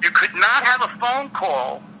 You could not have a phone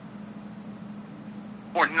call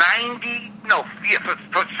for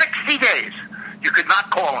 60 days. You could not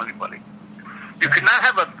call anybody. You could not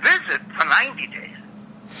have a visit for 90 days.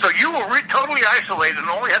 So you were totally isolated, and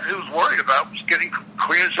all you had to do was worry about was getting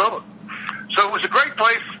clean and sober. So it was a great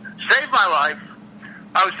place, saved my life.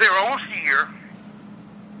 I was there almost a year,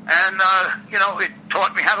 and, it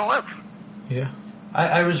taught me how to live. Yeah.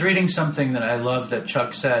 I was reading something that I love that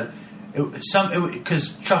Chuck said.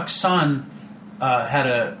 Because Chuck's son had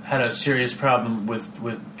a serious problem with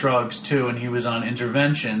drugs, too, and he was on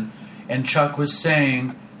intervention. And Chuck was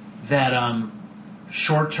saying that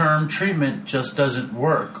short-term treatment just doesn't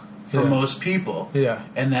work for most people. Yeah.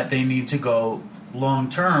 And that they need to go long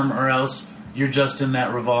term, or else you're just in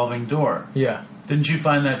that revolving door. Yeah. Didn't you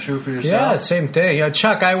find that true for yourself? Yeah, same thing.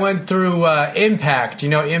 Chuck, I went through Impact. You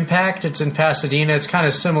know Impact? It's in Pasadena. It's kind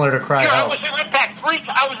of similar to Cry Yeah, Help. I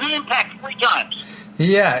was in Impact 3 times.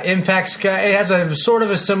 Yeah, Impact's it has a sort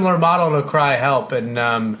of a similar model to Cry Help, and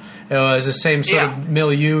it was the same sort of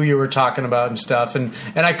milieu you were talking about and stuff. And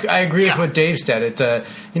I agree with what Dave said. It's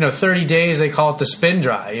 30 days, they call it the spin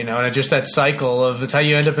dry, and it's just that cycle of it's how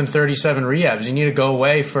you end up in 37 rehabs. You need to go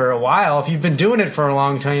away for a while. If you've been doing it for a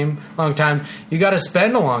long time, you got to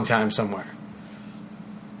spend a long time somewhere.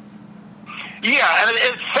 Yeah, and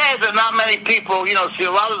it's sad that not many people, see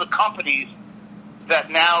a lot of the companies that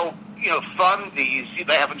now fund these,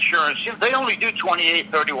 they have insurance. They only do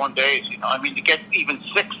 28, 31 days. To get even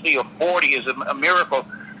 60 or 40 is a miracle.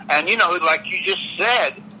 And like you just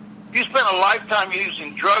said, you spend a lifetime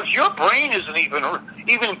using drugs. Your brain isn't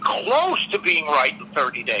even close to being right in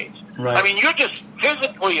 30 days. Right. You're just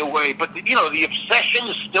physically away, but the obsession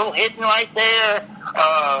is still hidden right there.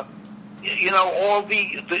 All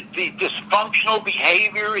the dysfunctional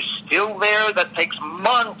behavior is still there. That takes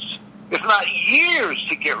months, if not years,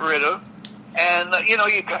 to get rid of. And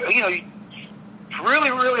it's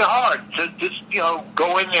really, really hard to just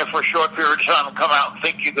go in there for a short period of time and come out and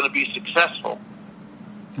think you're going to be successful.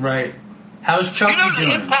 Right. How's Chucky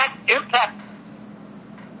doing? Impact.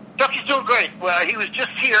 Chucky's doing great. Well, he was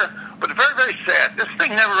just here, but very, very sad. This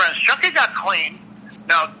thing never ends. Chucky got clean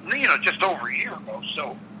now, just over a year ago,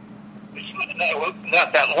 so it's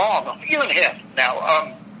not that long, a year and a half now.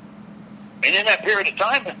 And in that period of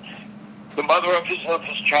time, the mother of his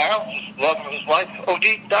child, his love of his life,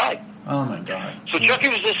 OD, died. Oh, my God. So Chucky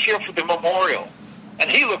was this year for the memorial, and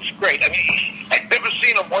he looks great. I've never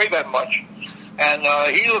seen him weigh that much. And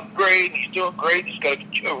he looked great, and he's doing great. He's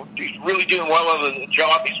really doing well on the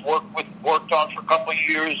job he's worked on for a couple of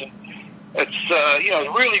years. And it's,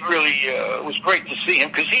 really, really it was great to see him,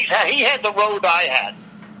 because he had the road I had.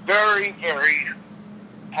 Very, very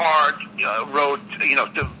hard road,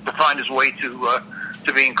 to find his way to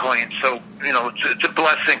being clean. So, it's a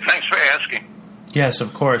blessing. Thanks for asking. Yes,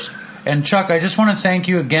 of course. And Chuck, I just want to thank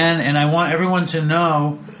you again, and I want everyone to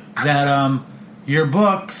know that your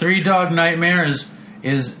book, 3 Dog Nightmare,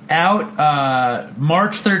 is out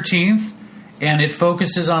March 13th, and it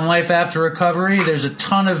focuses on life after recovery. There's a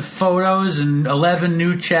ton of photos and 11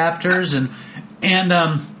 new chapters, and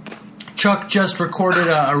Chuck just recorded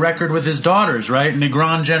a record with his daughters, right?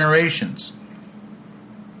 Negron Generations.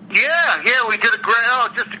 Yeah, we did a great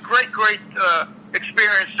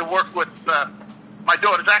experience to work with my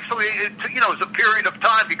daughters. Actually, it was a period of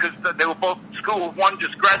time because they were both in school. One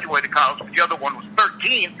just graduated college, but the other one was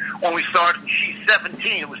 13 when we started, and she's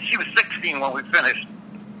 17. She was 16 when we finished.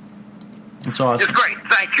 That's awesome. It's great.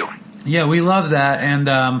 Thank you. Yeah, we love that, and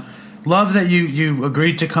love that you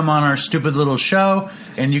agreed to come on our stupid little show.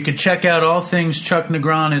 And you can check out all things Chuck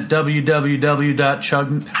Negron at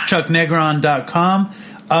www.chucknegron.com.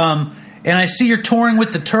 And I see you're touring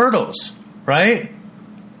with the Turtles, right?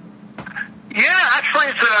 Yeah, actually,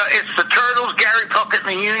 it's the Turtles, Gary Puckett and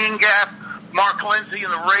the Union Gap, Mark Lindsay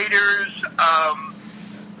and the Raiders,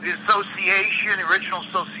 the Association, the Original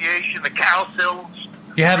Association, the Cowsills.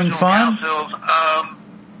 You having fun? Cowsills.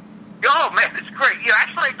 Oh man, it's great. Yeah,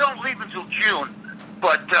 actually, I don't leave until June,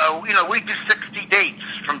 but we do 60 dates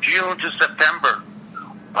from June to September.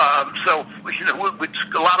 So it's a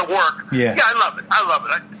lot of work. Yeah, I love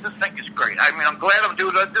it. This thing is great. I'm glad I'm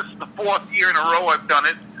doing it. This is the 4th year in a row I've done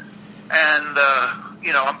it. And,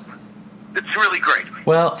 it's really great.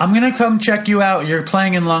 Well, I'm going to come check you out. You're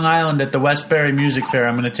playing in Long Island at the Westbury Music Fair.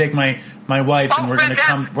 I'm going to take my wife, and we're going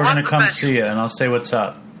to come see you, and I'll say what's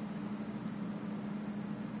up.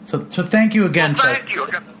 So thank you again, Chuck. Thank you. I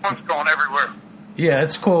got the phones going everywhere. Yeah,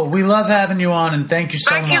 it's cool. We love having you on, and thank you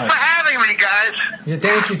so much. Thank you for having me, guys. Yeah,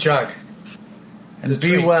 thank you, Chuck. And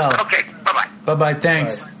be well. Okay, bye-bye. Bye-bye,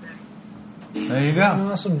 thanks. Bye. There you go.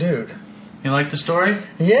 Awesome dude. You like the story?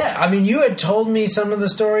 Yeah, you had told me some of the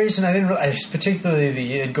stories, and I didn't really, particularly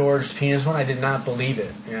the engorged penis one, I did not believe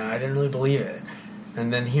it. I didn't really believe it.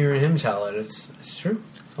 And then hearing him tell it, it's true.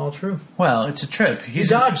 It's all true. Well, it's a trip. He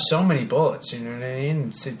dodged so many bullets, you know what I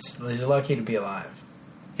mean? He's lucky to be alive.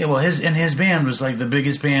 Yeah, well, his band was like the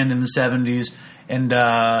biggest band in the 70s, and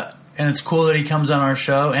it's cool that he comes on our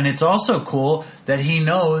show, and it's also cool that he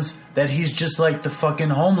knows that he's just like the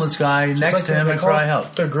fucking homeless guy just next to him at Cry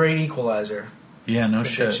Help. The great equalizer. Yeah, no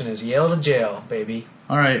shit. Prediction is Yale to jail, baby.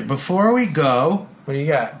 All right, before we go, what do you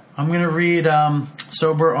got? I'm going to read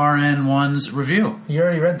Sober RN1's review. You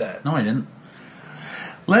already read that. No, I didn't.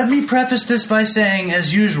 Let me preface this by saying,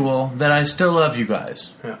 as usual, that I still love you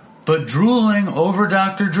guys. Yeah. But drooling over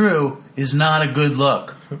Dr. Drew is not a good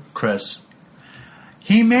look, Chris.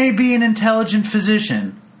 He may be an intelligent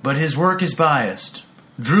physician, but his work is biased.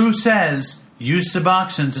 Drew says, use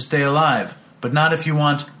Suboxone to stay alive, but not if you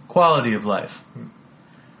want quality of life.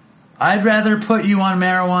 I'd rather put you on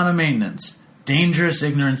marijuana maintenance. Dangerous,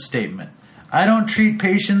 ignorant statement. I don't treat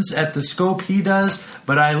patients at the scope he does,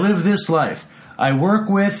 but I live this life. I work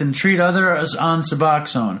with and treat others on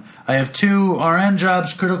Suboxone. I have 2 RN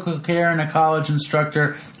jobs, critical care, and a college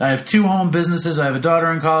instructor. I have 2 home businesses. I have a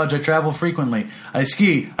daughter in college. I travel frequently. I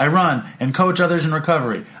ski, I run, and coach others in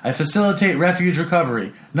recovery. I facilitate refuge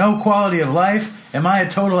recovery. No quality of life? Am I a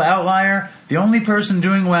total outlier? The only person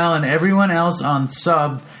doing well and everyone else on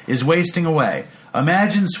sub is wasting away.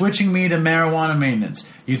 Imagine switching me to marijuana maintenance.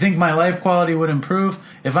 You think my life quality would improve?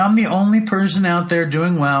 If I'm the only person out there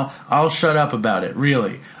doing well, I'll shut up about it,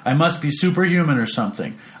 really. I must be superhuman or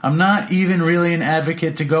something. I'm not even really an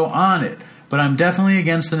advocate to go on it, but I'm definitely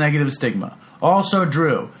against the negative stigma. Also,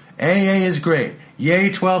 Drew, AA is great. Yay,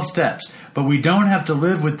 12 steps. But we don't have to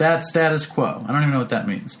live with that status quo. I don't even know what that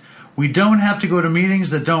means. We don't have to go to meetings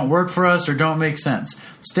that don't work for us or don't make sense.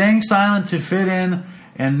 Staying silent to fit in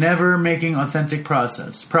and never making authentic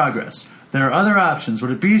progress. There are other options.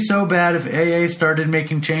 Would it be so bad if AA started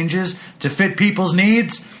making changes to fit people's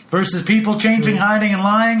needs versus people changing, hiding, and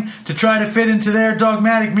lying to try to fit into their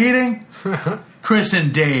dogmatic meeting? Chris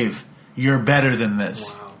and Dave, you're better than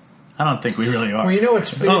this. Wow. I don't think we really are. Well, you know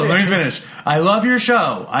what's... Oh, let me finish. I love your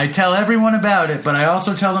show. I tell everyone about it, but I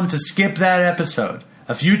also tell them to skip that episode.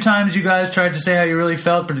 A few times you guys tried to say how you really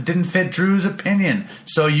felt, but it didn't fit Drew's opinion,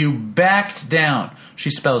 so you backed down. She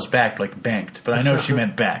spells backed like banked, but I know she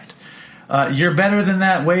meant backed. You're better than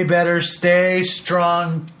that, way better. Stay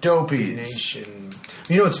strong, Dopeys. Nation.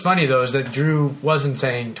 You know what's funny, though, is that Drew wasn't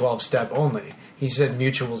saying 12-step only. He said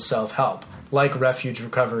mutual self-help, like refuge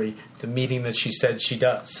recovery, the meeting that she said she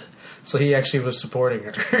does. So he actually was supporting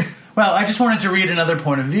her. Well, I just wanted to read another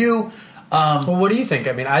point of view. Well, what do you think?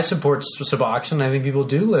 I mean, I support Suboxone. I think people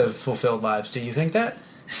do live fulfilled lives. Do you think that?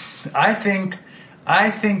 I think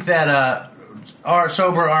that our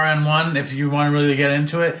sober RN1, if you want to really get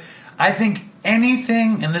into it, I think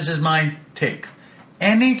anything, and this is my take,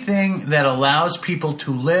 anything that allows people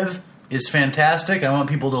to live is fantastic. I want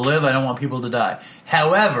people to live. I don't want people to die.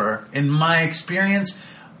 However, in my experience,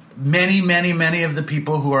 many of the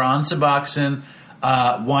people who are on Suboxone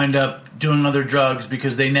wind up doing other drugs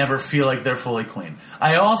because they never feel like they're fully clean.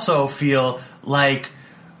 I also feel like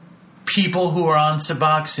people who are on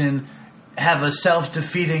Suboxone have a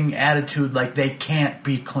self-defeating attitude, like they can't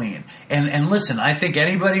be clean. And listen, I think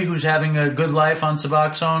anybody who's having a good life on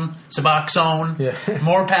Suboxone,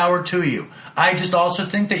 more power to you. I just also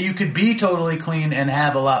think that you could be totally clean and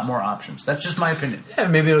have a lot more options. That's just my opinion. Yeah,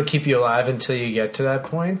 maybe it'll keep you alive until you get to that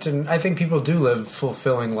point. And I think people do live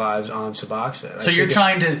fulfilling lives on Suboxone. So you're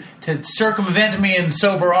trying to circumvent me in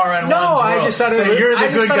sober RN1's No, world. I just thought it was... You're the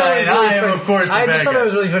good guy, and I am, of course, the bad guy. I just thought it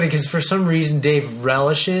was really funny because for some reason Dave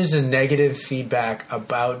relishes in negative feedback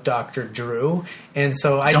about Dr. Drew. And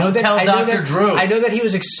so I know that he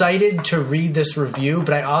was excited to read this review,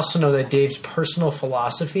 but I also know that Dave's personal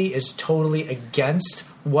philosophy is totally against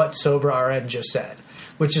what Sober RN just said,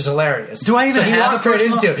 which is hilarious. Do I even have a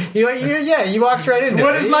personal... You walked right into it.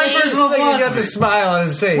 What is my personal philosophy? He got the smile on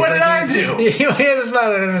his face. What did I do? He had the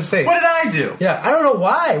smile on his face. What did I do? Yeah, I don't know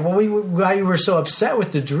why. Why you were so upset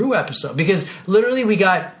with the Drew episode. Because literally we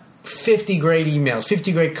got 50 great emails,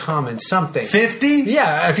 50 great comments, something. 50?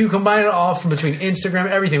 Yeah, if you combine it all from between Instagram,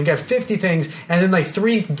 everything, we got 50 things, and then like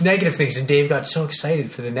 3 negative things, and Dave got so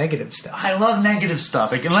excited for the negative stuff. I love negative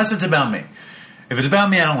stuff, unless it's about me. If it's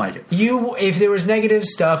about me, I don't like it. If there was negative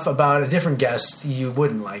stuff about a different guest, you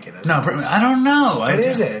wouldn't like it. No, I don't know. What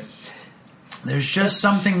is it? There's just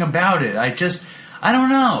something about it. I don't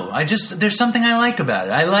know. There's something I like about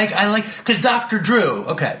it. I like, because Dr. Drew,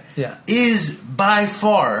 is by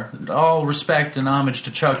far, all respect and homage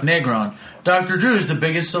to Chuck Negron, Dr. Drew is the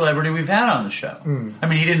biggest celebrity we've had on the show. I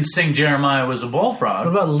mean, he didn't sing Jeremiah Was a Bullfrog.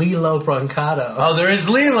 What about Lilo Brancato? Oh, there is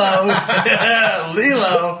Lilo.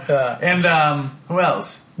 Lilo. And who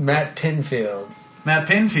else? Matt Pinfield.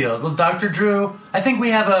 Well, Dr. Drew, I think we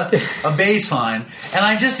have a baseline.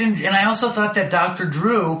 And I also thought that Dr.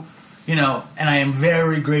 Drew... You know, and I am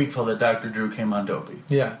very grateful that Dr. Drew came on Dopey.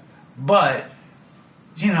 Yeah. But,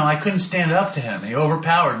 I couldn't stand up to him. He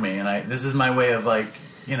overpowered me, and this is my way of,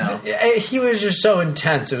 He was just so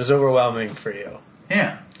intense. It was overwhelming for you.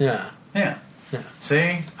 Yeah. Yeah. Yeah. Yeah.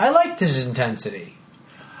 See? I liked his intensity.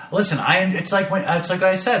 Listen, it's like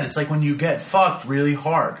I said, it's like when you get fucked really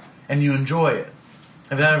hard, and you enjoy it.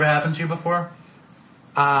 Have that ever happened to you before?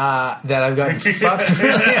 that I've gotten fucked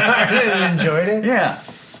really hard and enjoyed it? Yeah.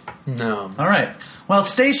 No. All right. Well,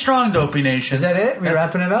 stay strong, Dopey Nation. Is that it? We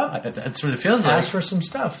wrapping it up? That's what it feels like. Ask for some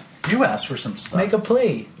stuff. You asked for some stuff. Make a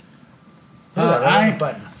plea. Right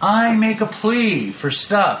button. I make a plea for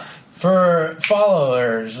stuff. For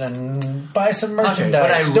followers and buy some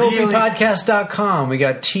merchandise. Dopeypodcast.com. We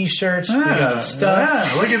got t-shirts. We got stuff.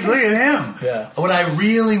 Yeah, look at him. Yeah. What I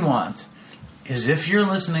really want is if you're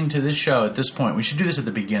listening to this show at this point, we should do this at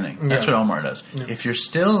the beginning. That's what Omar does. Yeah. If you're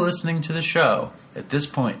still listening to the show at this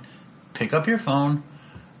point, pick up your phone.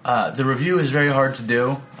 The review is very hard to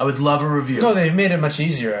do. I would love a review. No, they've made it much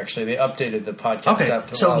easier, actually. They updated the podcast. Okay,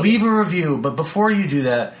 so leave a review. But before you do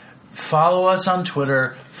that, follow us on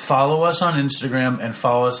Twitter, follow us on Instagram, and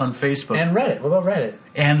follow us on Facebook. And Reddit. What about Reddit?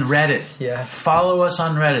 And Reddit. Yeah. Follow us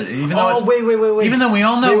on Reddit. Even though wait. Even though we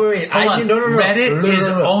all know... Wait. Hold on. No. Reddit is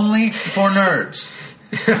only for nerds.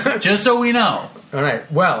 Just so we know. All right.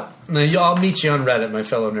 Well, I'll meet you on Reddit, my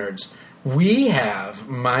fellow nerds. We have,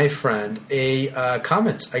 my friend, a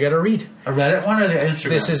comment I got to read. A Reddit one or the Instagram?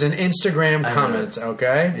 This is an Instagram comment,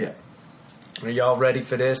 okay? Yeah. Are y'all ready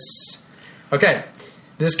for this? Okay.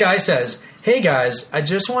 This guy says, "Hey guys, I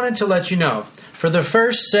just wanted to let you know, for the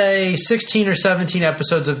first, say, 16 or 17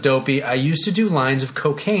 episodes of Dopey, I used to do lines of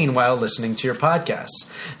cocaine while listening to your podcasts.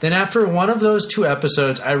 Then after one of those 2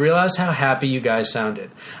 episodes, I realized how happy you guys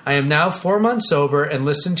sounded. I am now 4 months sober and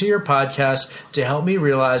listen to your podcast to help me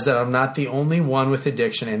realize that I'm not the only one with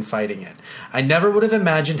addiction and fighting it. I never would have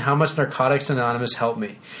imagined how much Narcotics Anonymous helped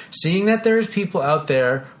me. Seeing that there's people out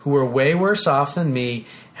there who are way worse off than me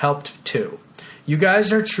helped too. You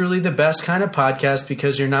guys are truly the best kind of podcast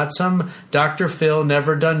because you're not some Dr. Phil,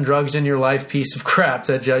 never done drugs in your life piece of crap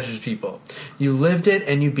that judges people. You lived it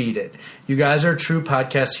and you beat it. You guys are true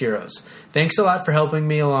podcast heroes. Thanks a lot for helping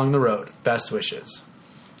me along the road. Best wishes."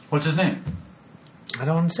 What's his name? I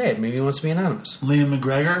don't want to say it. Maybe he wants to be anonymous. Liam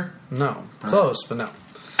McGregor? No. Close, but no.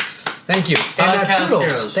 Thank you. And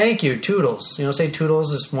Toodles. Heroes. Thank you, Toodles. You know, say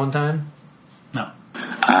Toodles this one time? No.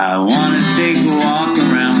 I want to take a walk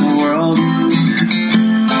around the world.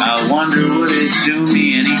 I wonder would it do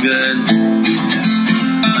me any good?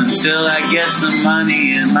 Until I get some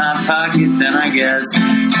money in my pocket, then I guess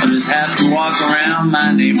I'll just have to walk around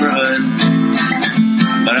my neighborhood.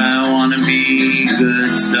 But I want to be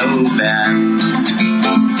good so bad.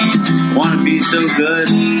 Want to be so good,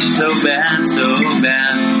 so bad, so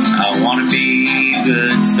bad. I want to be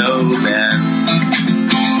good so bad.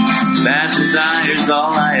 Bad desire's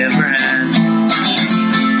all I ever had.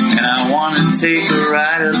 And I want to take a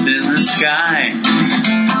ride up in the sky.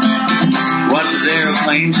 Watch this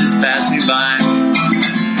airplane just pass me by.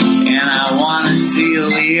 And I want to see a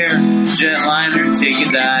Lear jetliner take a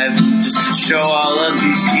dive, just to show all of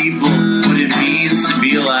these people what it means to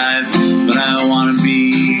be alive. But I want to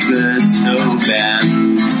be good so bad.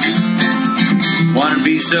 Want to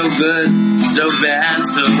be so good, so bad,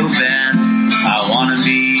 so bad. I want to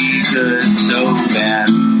be good so bad.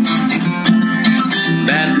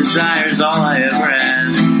 Bad desire's all I ever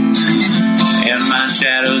had. And my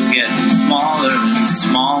shadow's getting smaller and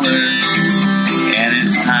smaller. And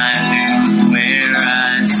it's high noon where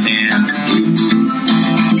I stand.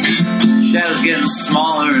 Shadow's getting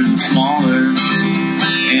smaller and smaller.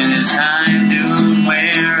 And it's high noon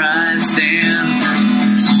where I stand.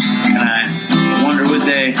 And I wonder would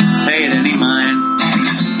they pay it any mind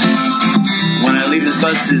when I leave this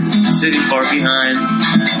busted city far behind.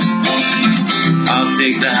 I'll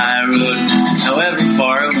take the high road, however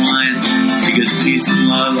far it winds, because peace and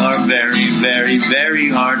love are very, very, very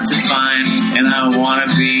hard to find. And I want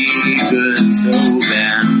to be good so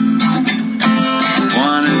bad.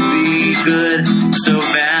 Want to be good so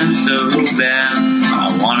bad, so bad.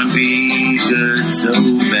 I want to be good so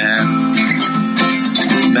bad.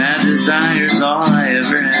 Bad desire's all I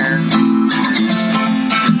ever had.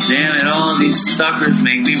 Damn it, all these suckers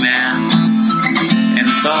make me mad. And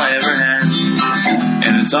it's all I ever had.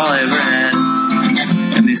 And it's all I ever had.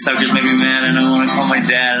 And these suckers make me mad, and I want to call my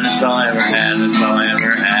dad, and it's all I ever had. And it's all I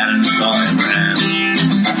ever had. And it's all I ever had.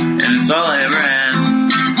 And it's all I ever had.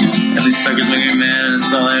 And these suckers make me mad, and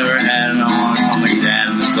it's all I ever had. And I want to call my dad,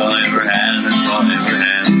 and it's all I ever had. And it's all I ever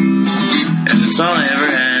had. And it's all I